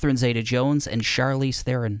Houston, Catherine Zeta-Jones, and Charlize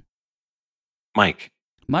Theron. Mike.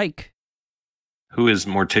 Who is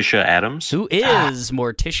Morticia Addams?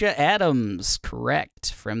 Morticia Addams?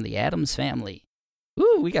 Correct. From the Addams family.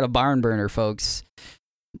 Ooh, we got a barn burner, folks.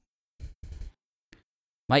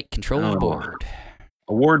 Mike, control the board.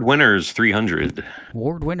 Award winners, 300.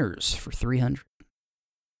 Award winners for 300.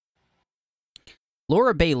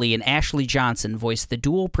 Laura Bailey and Ashley Johnson voiced the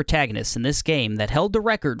dual protagonists in this game that held the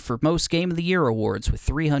record for most Game of the Year awards with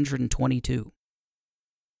 322.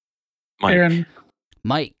 Aaron.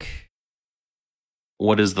 Mike.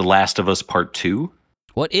 What is The Last of Us Part 2?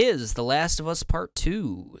 What is The Last of Us Part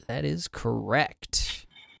 2? That is correct.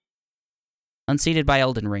 Unseated by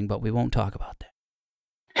Elden Ring, but we won't talk about that.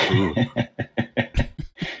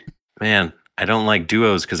 Man, I don't like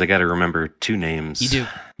duos because I got to remember 2 names. You do.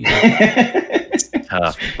 It's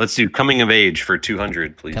tough. Let's do Coming of Age for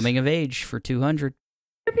 200, please. Coming of Age for 200.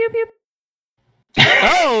 Pew, pew, pew.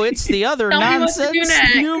 Oh, it's the other nonsense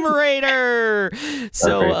numerator.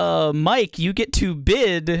 So, Mike, you get to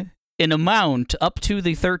bid an amount up to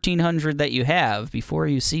the 1,300 that you have before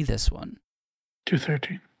you see this one.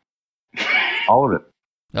 213. All of it.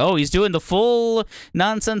 Oh, he's doing the full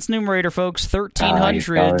nonsense numerator, folks.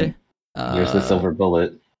 1,300. Here's the silver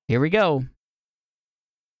bullet. Here we go.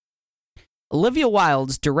 Olivia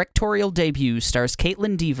Wilde's directorial debut stars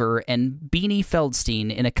Caitlin Dever and Beanie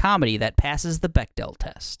Feldstein in a comedy that passes the Bechdel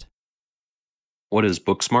test. What is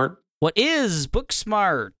Booksmart? What is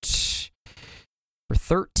Booksmart? For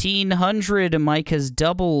 1,300, Mike has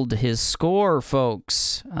doubled his score,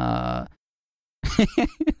 folks.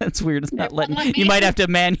 That's weird. It's not letting. You might have to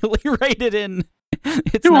manually write it in.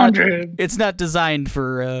 It's 200. It's not designed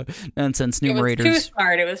for nonsense numerators. It was too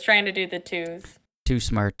smart. It was trying to do the 2s. Too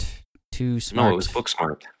smart. No, it was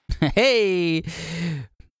Booksmart. Hey,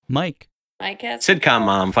 Mike. Mike has Sitcom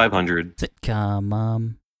Mom, 500. Sitcom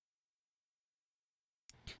Mom.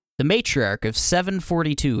 The matriarch of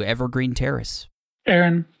 742 Evergreen Terrace.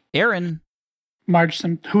 Aaron. Marge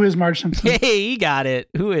Simpson. Who is Marge Simpson? Hey, he got it.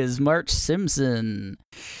 Who is Marge Simpson?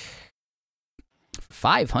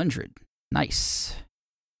 500. Nice.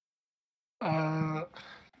 Not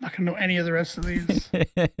gonna know any of the rest of these.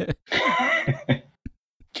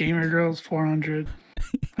 Gamer Girls 400.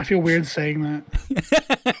 I feel weird saying that.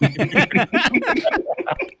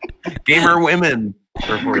 Gamer Women.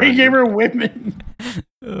 Great Gamer Women.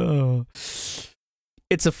 Oh.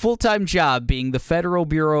 It's a full-time job being the Federal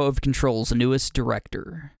Bureau of Control's newest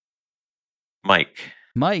director. Mike.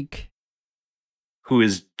 Who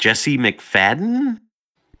is Jesse McFadden?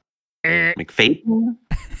 McFadden?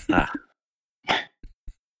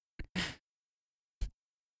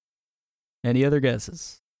 Any other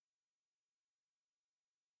guesses?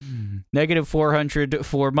 Negative 400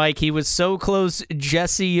 for Mike. He was so close.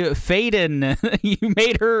 Jesse Faden. You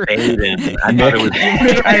made her. Faden. I thought it was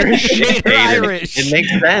Irish. It makes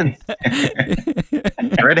sense.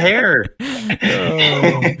 Red hair.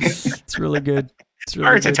 Oh, it's really good. It's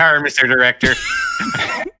really good. Mr. Director.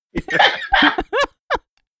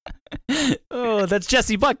 Oh, that's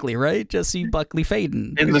Jesse Buckley, right? Jesse Buckley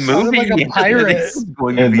Faden. In the movie. Like a pirate.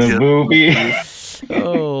 In the movie.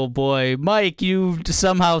 Oh, boy. Mike, you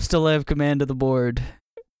somehow still have command of the board.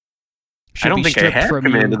 I don't think I have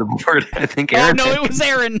command of the board. I think Aaron. Oh, no, it was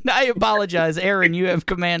Aaron. I apologize. Aaron, you have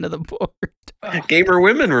command of the board. Gamer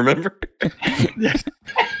Women, remember?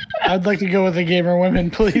 I'd like to go with the gamer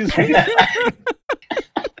women, please.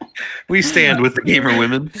 We stand with the gamer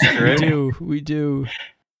women. Right? We do.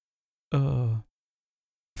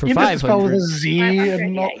 For You have to spell with a 500. Z. 500,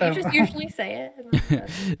 And yeah, you just usually say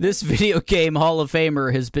it. This video game Hall of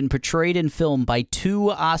Famer has been portrayed in film by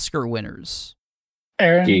 2 Oscar winners.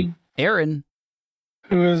 Aaron, Aaron.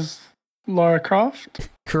 who is Lara Croft.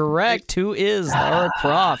 Correct. Who is Lara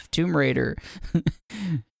Croft, Tomb Raider?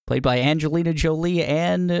 Played by Angelina Jolie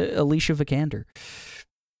and Alicia Vikander.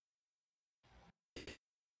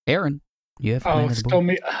 Aaron, you have command of the board. Still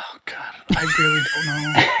me. Oh, God. I really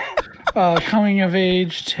don't know. Coming of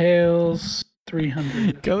Age Tales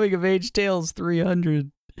 300. Coming of Age Tales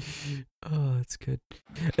 300. Oh, that's good.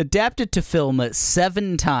 Adapted to film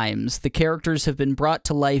 7 times, the characters have been brought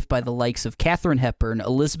to life by the likes of Katharine Hepburn,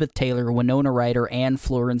 Elizabeth Taylor, Winona Ryder, and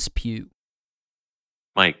Florence Pugh.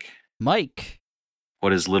 Mike,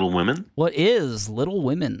 what is Little Women? What is Little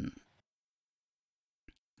Women?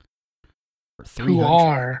 For 300. Who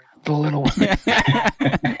are the Little Women?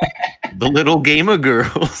 The Little Gamer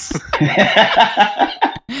Girls.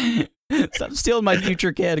 Stop stealing my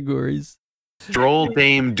future categories. Troll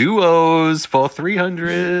Dame Duos for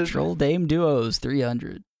 300. Troll Dame Duos,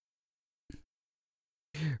 300.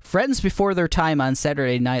 Friends before their time on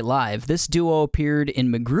Saturday Night Live, this duo appeared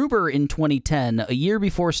in MacGruber in 2010, a year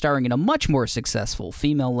before starring in a much more successful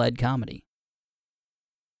female-led comedy.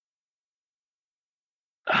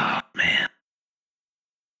 Oh, man.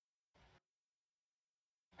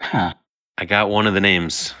 Huh. I got one of the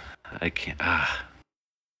names. I can't.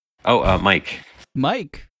 Mike.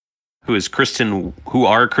 Mike. Who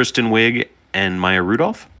are Kristen Wiig and Maya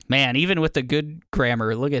Rudolph? Man, even with the good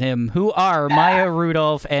grammar, look at him. Who are Maya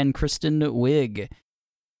Rudolph and Kristen Wiig?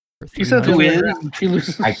 He said Who is? She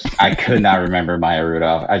loses. I could not remember Maya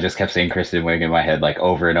Rudolph. I just kept saying Kristen Wiig in my head like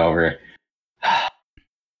over and over.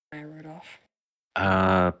 Maya Rudolph.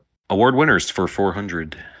 Award winners for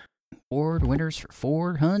 400. Award winners for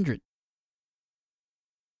 400.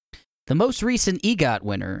 The most recent EGOT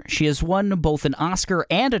winner, she has won both an Oscar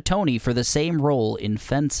and a Tony for the same role in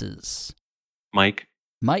Fences. Mike.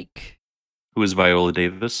 Who is Viola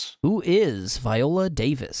Davis? Who is Viola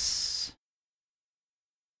Davis?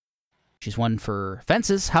 She's won for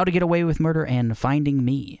Fences, How to Get Away with Murder, and Finding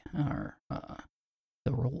Me are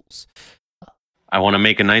the roles. I want to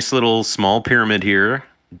make a nice little small pyramid here.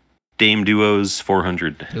 Dame Duos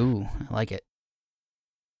 400. Ooh, I like it.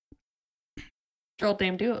 Troll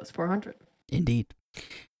Dame Duos, 400. Indeed.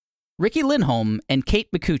 Ricky Lindholm and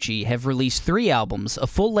Kate Micucci have released 3 albums, a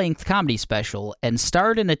full-length comedy special, and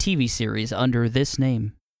starred in a TV series under this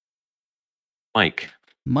name. Mike.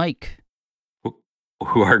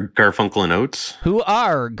 Who are Garfunkel and Oates? Who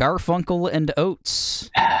are Garfunkel and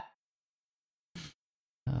Oates?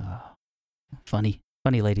 Funny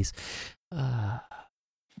ladies.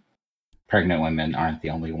 Pregnant women aren't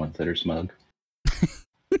the only ones that are smug.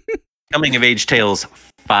 Coming of Age Tales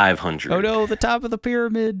 500. Oh no, the top of the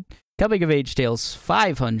pyramid. Coming of Age Tales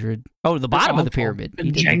 500. Oh, the bottom of the pyramid.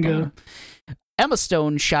 Jenga. Emma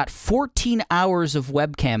Stone shot 14 hours of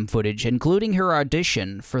webcam footage, including her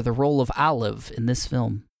audition for the role of Olive in this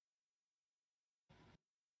film.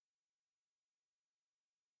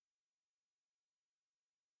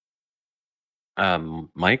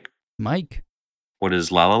 Mike. What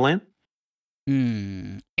is La La Land?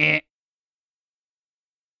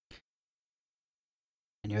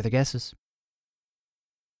 Any other guesses?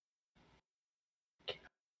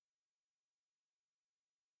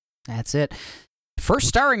 That's it. First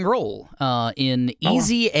starring role in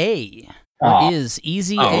Easy A. What is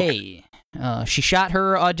Easy A? Okay. She shot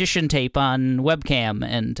her audition tape on webcam,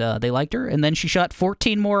 and they liked her. And then she shot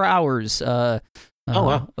 14 more hours of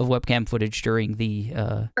webcam footage during the...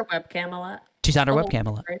 Her webcam a lot. She's on her webcam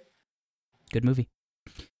a lot. Right. Good movie.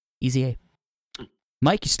 Easy A.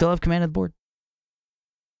 Mike, you still have command of the board.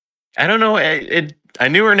 I don't know. I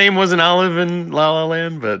knew her name wasn't Olive in La La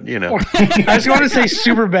Land, but you know. I was going to say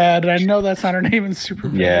Superbad. I know that's not her name in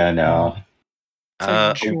Superbad. Yeah, no. It's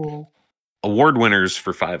like Jewel. Award winners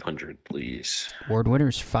for 500, please. Award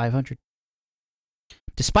winners for 500.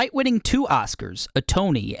 Despite winning 2 Oscars, a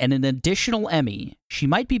Tony, and an additional Emmy, she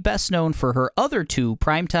might be best known for her other 2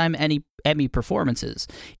 primetime Emmy performances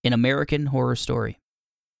in American Horror Story.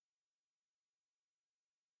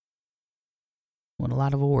 Won a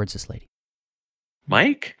lot of awards, this lady.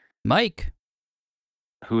 Mike?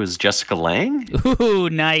 Who is Jessica Lange? Ooh,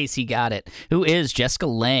 nice. He got it. Who is Jessica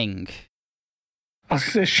Lange? I was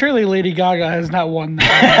gonna say, surely Lady Gaga has not won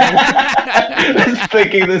that. I was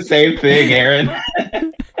thinking the same thing, Aaron.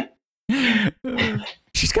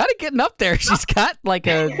 She's kind of getting up there. She's got like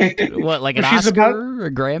an Oscar or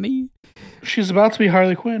a Grammy. She's about to be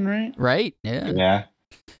Harley Quinn, right? Right? Yeah. Yeah.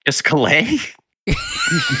 Jessica Lange?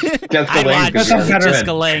 Jessica Lange.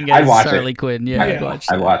 Jessica Lange as Harley Quinn. Yeah,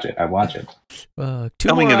 I watch it.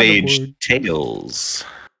 Coming of Age Tales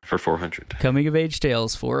for 400. Coming of Age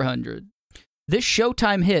Tales 400. This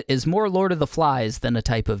Showtime hit is more Lord of the Flies than a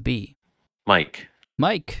type of bee. Mike.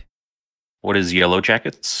 What is Yellow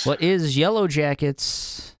Jackets? I've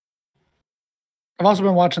also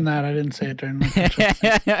been watching that. I didn't say it during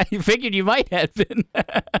my You figured you might have been.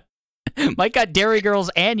 Mike got Dairy Girls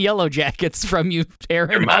and Yellow Jackets from you,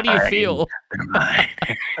 Aaron. How do you feel? I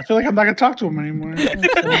feel like I'm not going to talk to him anymore.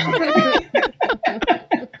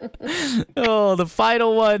 Oh, the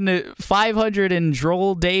final one, 500 and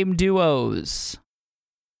Droll Dame Duos.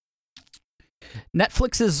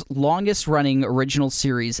 Netflix's longest-running original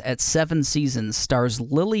series at 7 seasons stars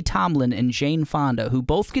Lily Tomlin and Jane Fonda, who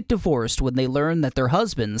both get divorced when they learn that their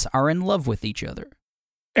husbands are in love with each other.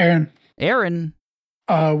 Aaron.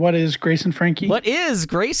 What is Grace and Frankie? What is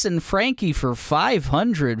Grace and Frankie for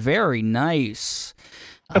 500? Very nice.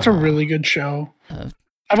 That's a really good show.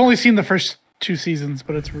 I've only seen the first 2 seasons,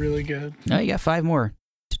 but it's really good. No, you got 5 more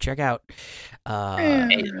to check out.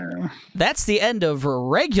 That's the end of a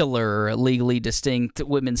regular Legally Distinct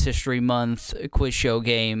Women's History Month quiz show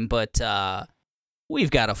game, but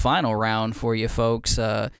we've got a final round for you folks.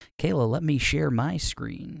 Kayla, let me share my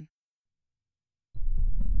screen.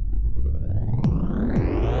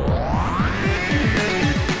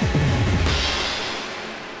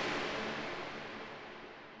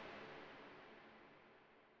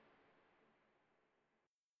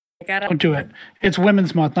 Don't do it. It's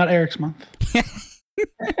Women's Month, not Eric's Month.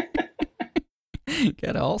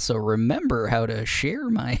 Gotta also remember how to share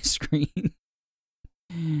my screen.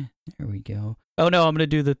 There we go. Oh no, I'm gonna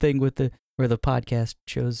do the thing with where the podcast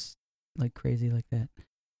shows like crazy like that.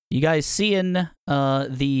 You guys seeing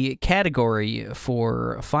the category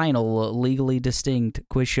for final Legally Distinct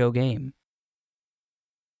quiz show game?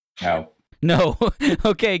 No.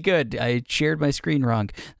 Okay, good. I shared my screen wrong.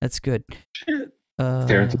 That's good. Shit.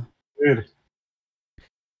 Good.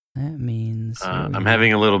 That means I'm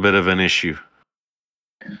having a little bit of an issue,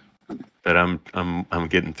 but I'm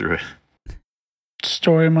getting through it.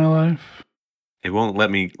 Story of my life. It won't let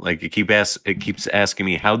me it keeps asking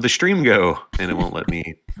me how'd the stream go, and it won't let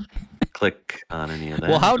me click on any of that.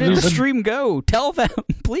 Well, how did the stream go? Tell them,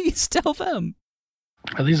 please. Tell them.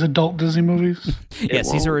 Are these adult Disney movies?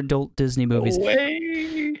 Yes, these are adult Disney movies. No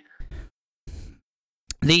way.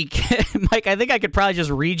 Mike, I think I could probably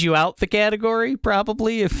just read you out the category,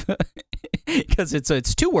 probably, if because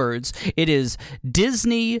it's 2 words. It is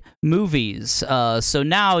Disney movies. So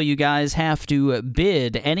now you guys have to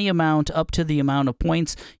bid any amount up to the amount of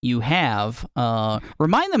points you have.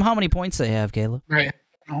 Remind them how many points they have, Kayla. Right.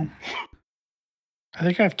 No. I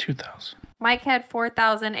think I have 2,000. Mike had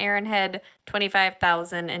 4,000, Aaron had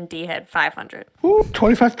 25,000, and D had 500. Ooh,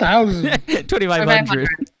 25,000. 2,500.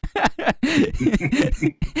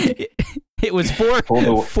 It was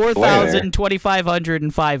 4,000, 2,500,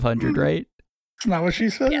 and 500, right? That's not what she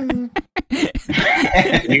said. Yeah.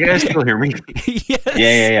 You guys still hear me? Yes.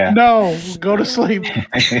 Yeah. No, go to sleep.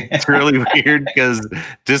 It's really weird because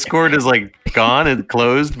Discord is gone and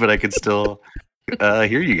closed, but I could still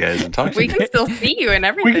hear you guys and talk to We you. can still see you and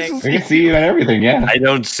everything. We can see you and everything, yeah. I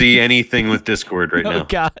don't see anything with Discord right now. Oh,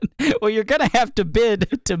 God. Well, you're going to have to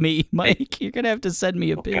bid to me, Mike. You're going to have to send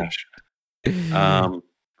me a bid. Gosh.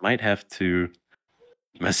 Might have to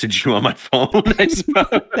message you on my phone, I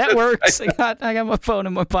suppose. That works. I got my phone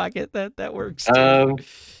in my pocket. That works.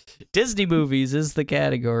 Disney movies is the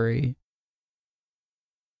category.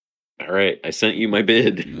 All right, I sent you my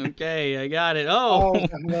bid. Okay, I got it. Oh,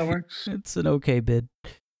 that works. It's an okay bid.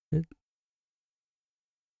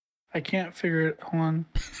 I can't figure it. Hold on.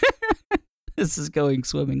 This is going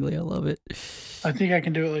swimmingly. I love it. I think I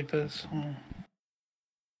can do it like this. What's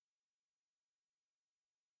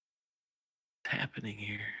happening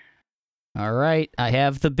here? All right, I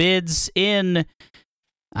have the bids in.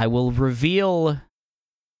 I will reveal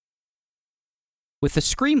with a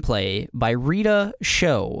screenplay by Rita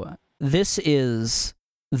Show. This is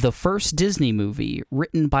the first Disney movie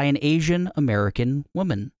written by an Asian American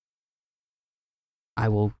woman. I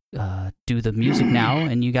will do the music now,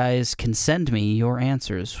 and you guys can send me your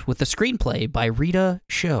answers. With a screenplay by Rita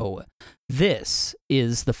Show. This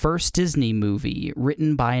is the first Disney movie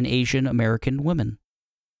written by an Asian American woman.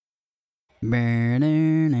 Man,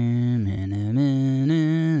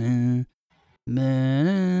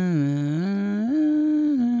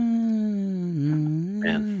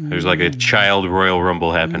 there's like a child Royal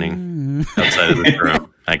Rumble happening outside of this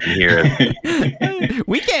room. I can hear it.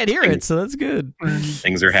 We can't hear it, so that's good.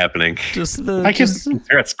 Things are happening. Just They're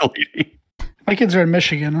escalating. My kids are in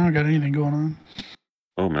Michigan. I don't got anything going on.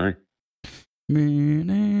 Oh my!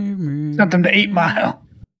 Sent them to 8 Mile.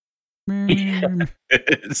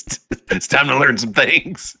 It's time to learn some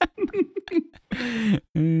things.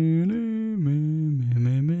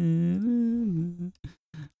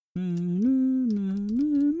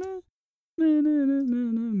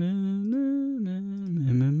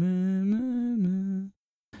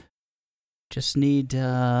 Just need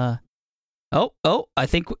I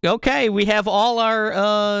think okay, we have all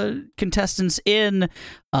our contestants in.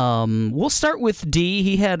 We'll start with D.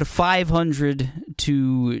 He had 500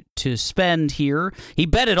 to spend here. He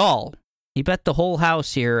bet it all. He bet the whole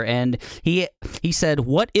house here, and he said,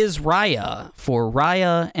 "What is Raya?" for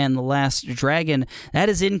Raya and the Last Dragon. That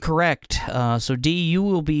is incorrect. So D, you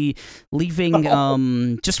will be leaving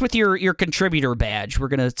just with your contributor badge. We're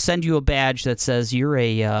gonna send you a badge that says you're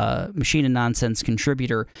a Machine and Nonsense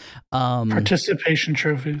contributor. Participation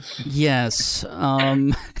trophies. Yes.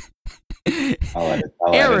 I'll add it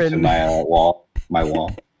Aaron. to my wall. My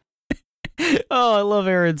wall. Oh, I love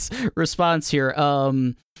Aaron's response here.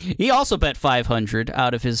 He also bet 500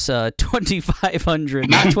 out of his 2,500,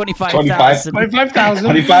 not 25,000. 25,000.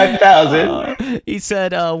 25,000. He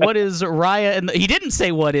said, "What is Raya?" And he didn't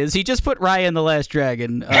say what is. He just put Raya and the Last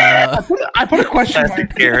Dragon. I put a question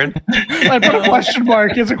mark. Karen. I put a question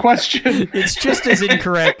mark. It's a question. It's just as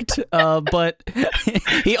incorrect, but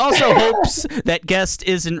he also hopes that guest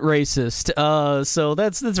isn't racist. So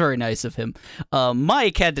that's very nice of him.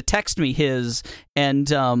 Mike had to text me his,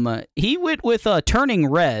 and he went with Turning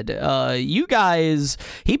Red. You guys,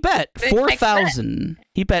 he bet 4,000.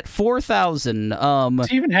 He bet 4,000. Does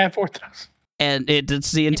he even have 4,000? And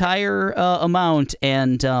it's the entire amount,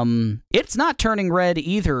 and it's not Turning Red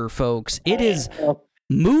either, folks. It is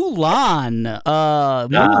Mulan. Mulan.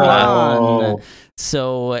 Oh.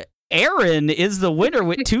 So Aaron is the winner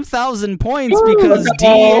with 2,000 points because D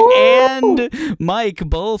and Mike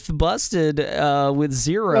both busted with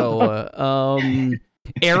 0.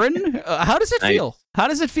 Aaron, how does it feel? How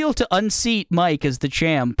does it feel to unseat Mike as the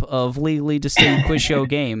champ of Legally Distinct Quiz Show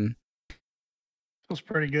Game? Feels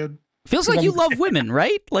pretty good. Feels like you love women,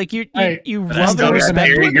 right? Like you love still and got respect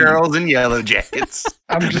Scary women. girls in yellow jackets.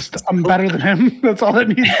 I'm better than him. That's all that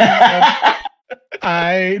needs.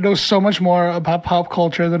 I know so much more about pop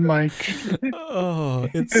culture than Mike. Oh,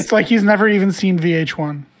 It's like he's never even seen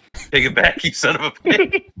VH1. Take it back, you son of a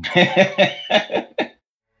bitch.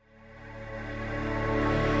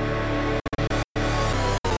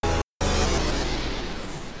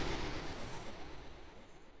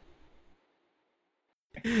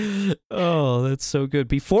 Oh, that's so good.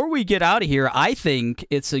 Before we get out of here, I think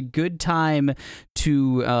it's a good time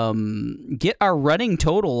to get our running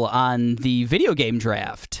total on the video game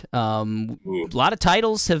draft. A lot of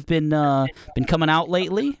titles have been coming out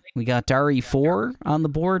lately. We got RE4 on the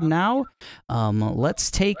board now.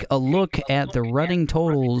 Let's take a look at the running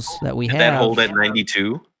totals that we have. Did that hold at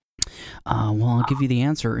 92? Well, I'll give you the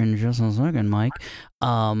answer in just a second, Mike.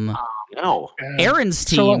 No. Aaron's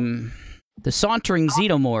team... The Sauntering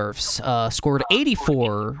Xenomorphs scored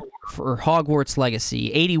 84 for Hogwarts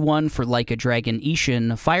Legacy, 81 for Like a Dragon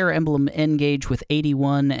Ishin, Fire Emblem Engage with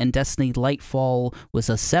 81, and Destiny Lightfall was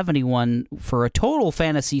a 71 for a total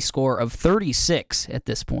fantasy score of 36 at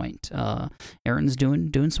this point. Aaron's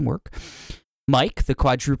doing some work. Mike, the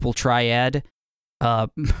Quadruple Triad,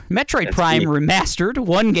 Metroid Prime Remastered,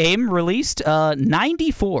 one game released,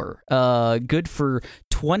 94, good for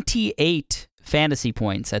 28 fantasy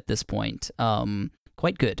points at this point.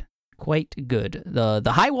 Quite good.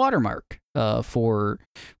 The high watermark for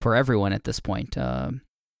everyone at this point.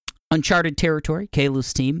 Uncharted Territory,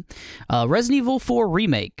 Kayla's team. Resident Evil 4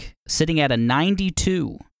 Remake sitting at a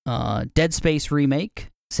 92. Dead Space Remake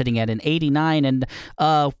sitting at an 89, and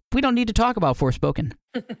we don't need to talk about Forspoken.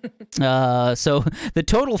 So the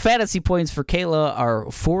total fantasy points for Kayla are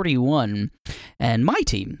 41, and my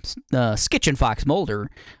team, Skitch and Fox Mulder,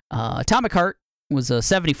 Atomic Heart was a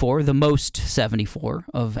 74, the most 74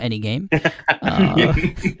 of any game.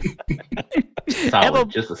 Solid,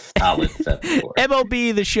 just a solid 74.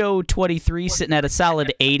 MLB The Show 23 sitting at a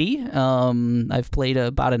solid 80. I've played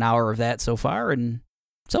about an hour of that so far, and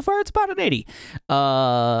so far it's about an 80.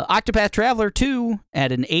 Octopath Traveler 2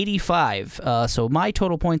 at an 85. So my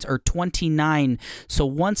total points are 29. So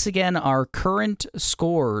once again, our current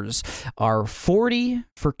scores are 40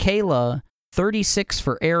 for Kayla, 36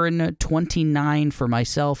 for Aaron, 29 for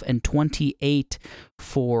myself, and 28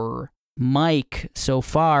 for Mike so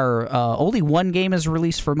far. Only one game is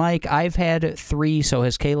released for Mike. I've had 3, so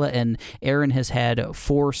has Kayla, and Aaron has had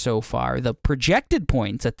 4 so far. The projected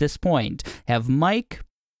points at this point have Mike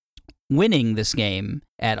winning this game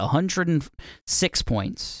at 106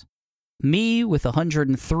 points, me with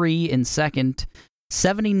 103 in second,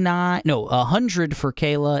 100 for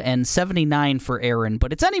Kayla, and 79 for Aaron.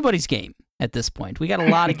 But it's anybody's game at this point. We got a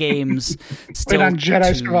lot of games still Wait on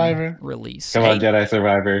Jedi Survivor release. Come on, Jedi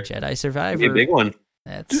Survivor. Jedi Survivor. Be a big one.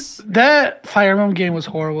 That Fire Emblem game was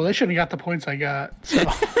horrible. They shouldn't have got the points I got. So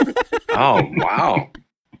Oh, wow.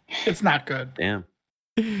 it's not good. Damn.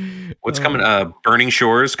 What's coming? Burning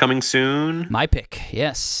Shores coming soon. My pick,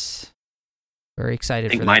 yes. Very excited I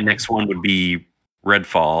think for my that. next one would be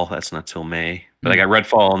Redfall. That's not till May. But I got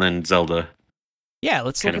Redfall and then Zelda. Yeah,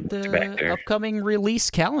 let's look Kind at of back the there. upcoming release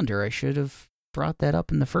calendar. I should have brought that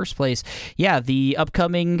up in the first place. Yeah, the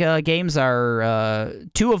upcoming games are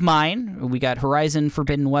 2 of mine. We got Horizon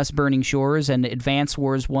Forbidden West Burning Shores and Advance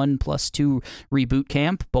Wars 1+2 Reboot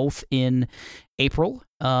Camp, both in April.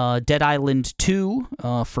 Dead Island 2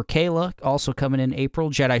 for Kayla, also coming in April.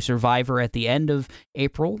 Jedi Survivor at the end of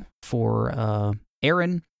April for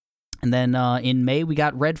Aaron. And then in May, we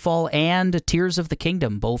got Redfall and Tears of the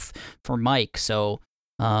Kingdom, both for Mike. So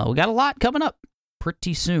we got a lot coming up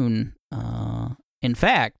pretty soon. In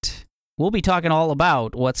fact, we'll be talking all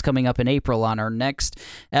about what's coming up in April on our next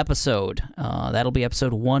episode. That'll be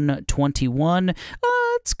episode 121.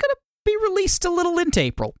 It's going to be released a little into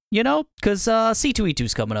April, because C2E2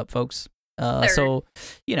 is coming up, folks. So,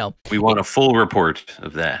 We want a full report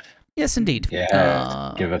of that. Yes, indeed.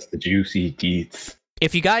 Yeah, give us the juicy deets.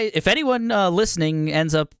 If anyone listening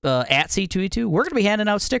ends up at C2E2, we're going to be handing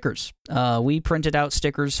out stickers. We printed out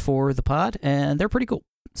stickers for the pod, and they're pretty cool.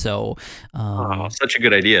 So, Such a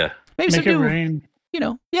good idea. Maybe Make some it new, rain.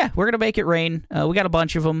 Yeah, we're going to make it rain. We got a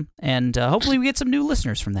bunch of them, and hopefully we get some new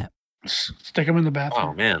listeners from that. Stick them in the bathroom.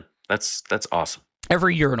 Oh man, that's awesome.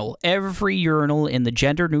 Every urinal in the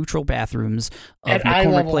gender-neutral bathrooms of At eye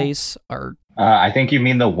McCormick level. Place are... I think you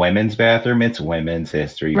mean the women's bathroom. It's Women's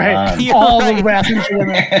History Right. Month. You're All right. the bathrooms are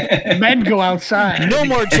women. Men go outside. No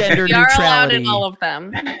more gender You are allowed neutrality. in all of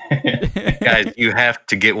them. Guys, you have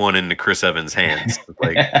to get one into Chris Evans' hands.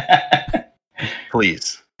 Like,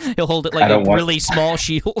 please. He'll hold it I like a don't want- really small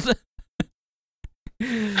shield.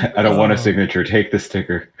 I don't want a signature. Take the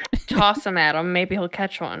sticker. Toss him at him. Maybe he'll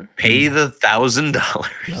catch one. Pay the $1,000 Oh,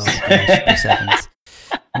 gosh, Chris Evans.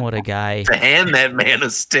 What a guy. to hand that man a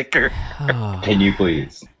sticker. Oh, Can you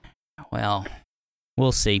please? well,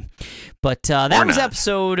 we'll see. But that Or was not.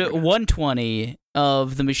 episode 120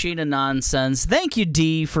 of The Machine of Nonsense. Thank you,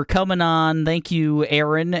 Dee, for coming on. Thank you,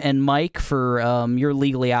 Aaron and Mike, for you're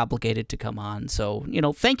legally obligated to come on. So,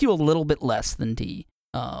 thank you a little bit less than Dee.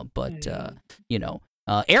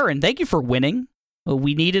 Aaron, thank you for winning.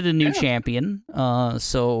 We needed a new champion.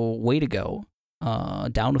 So way to go.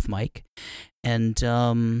 Down with Mike. And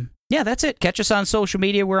that's it. Catch us on social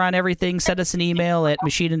media. We're on everything. Send us an email at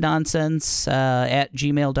machineofnonsense at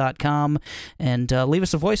gmail.com and leave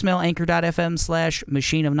us a voicemail,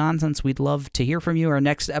 anchor.fm/machineofnonsense. We'd love to hear from you. Our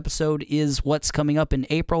next episode is what's coming up in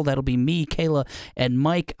April. That'll be me, Kayla, and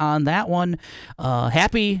Mike on that one.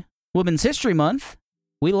 Happy Women's History Month.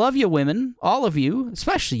 We love you, women. All of you,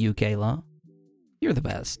 especially you, Kayla. You're the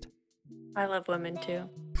best. I love women too.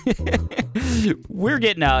 We're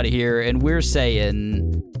getting out of here, and we're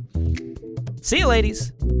saying, see you,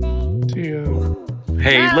 ladies. To you.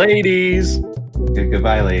 Hey, ladies.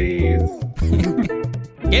 Goodbye, ladies.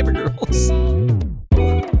 Gamer girls.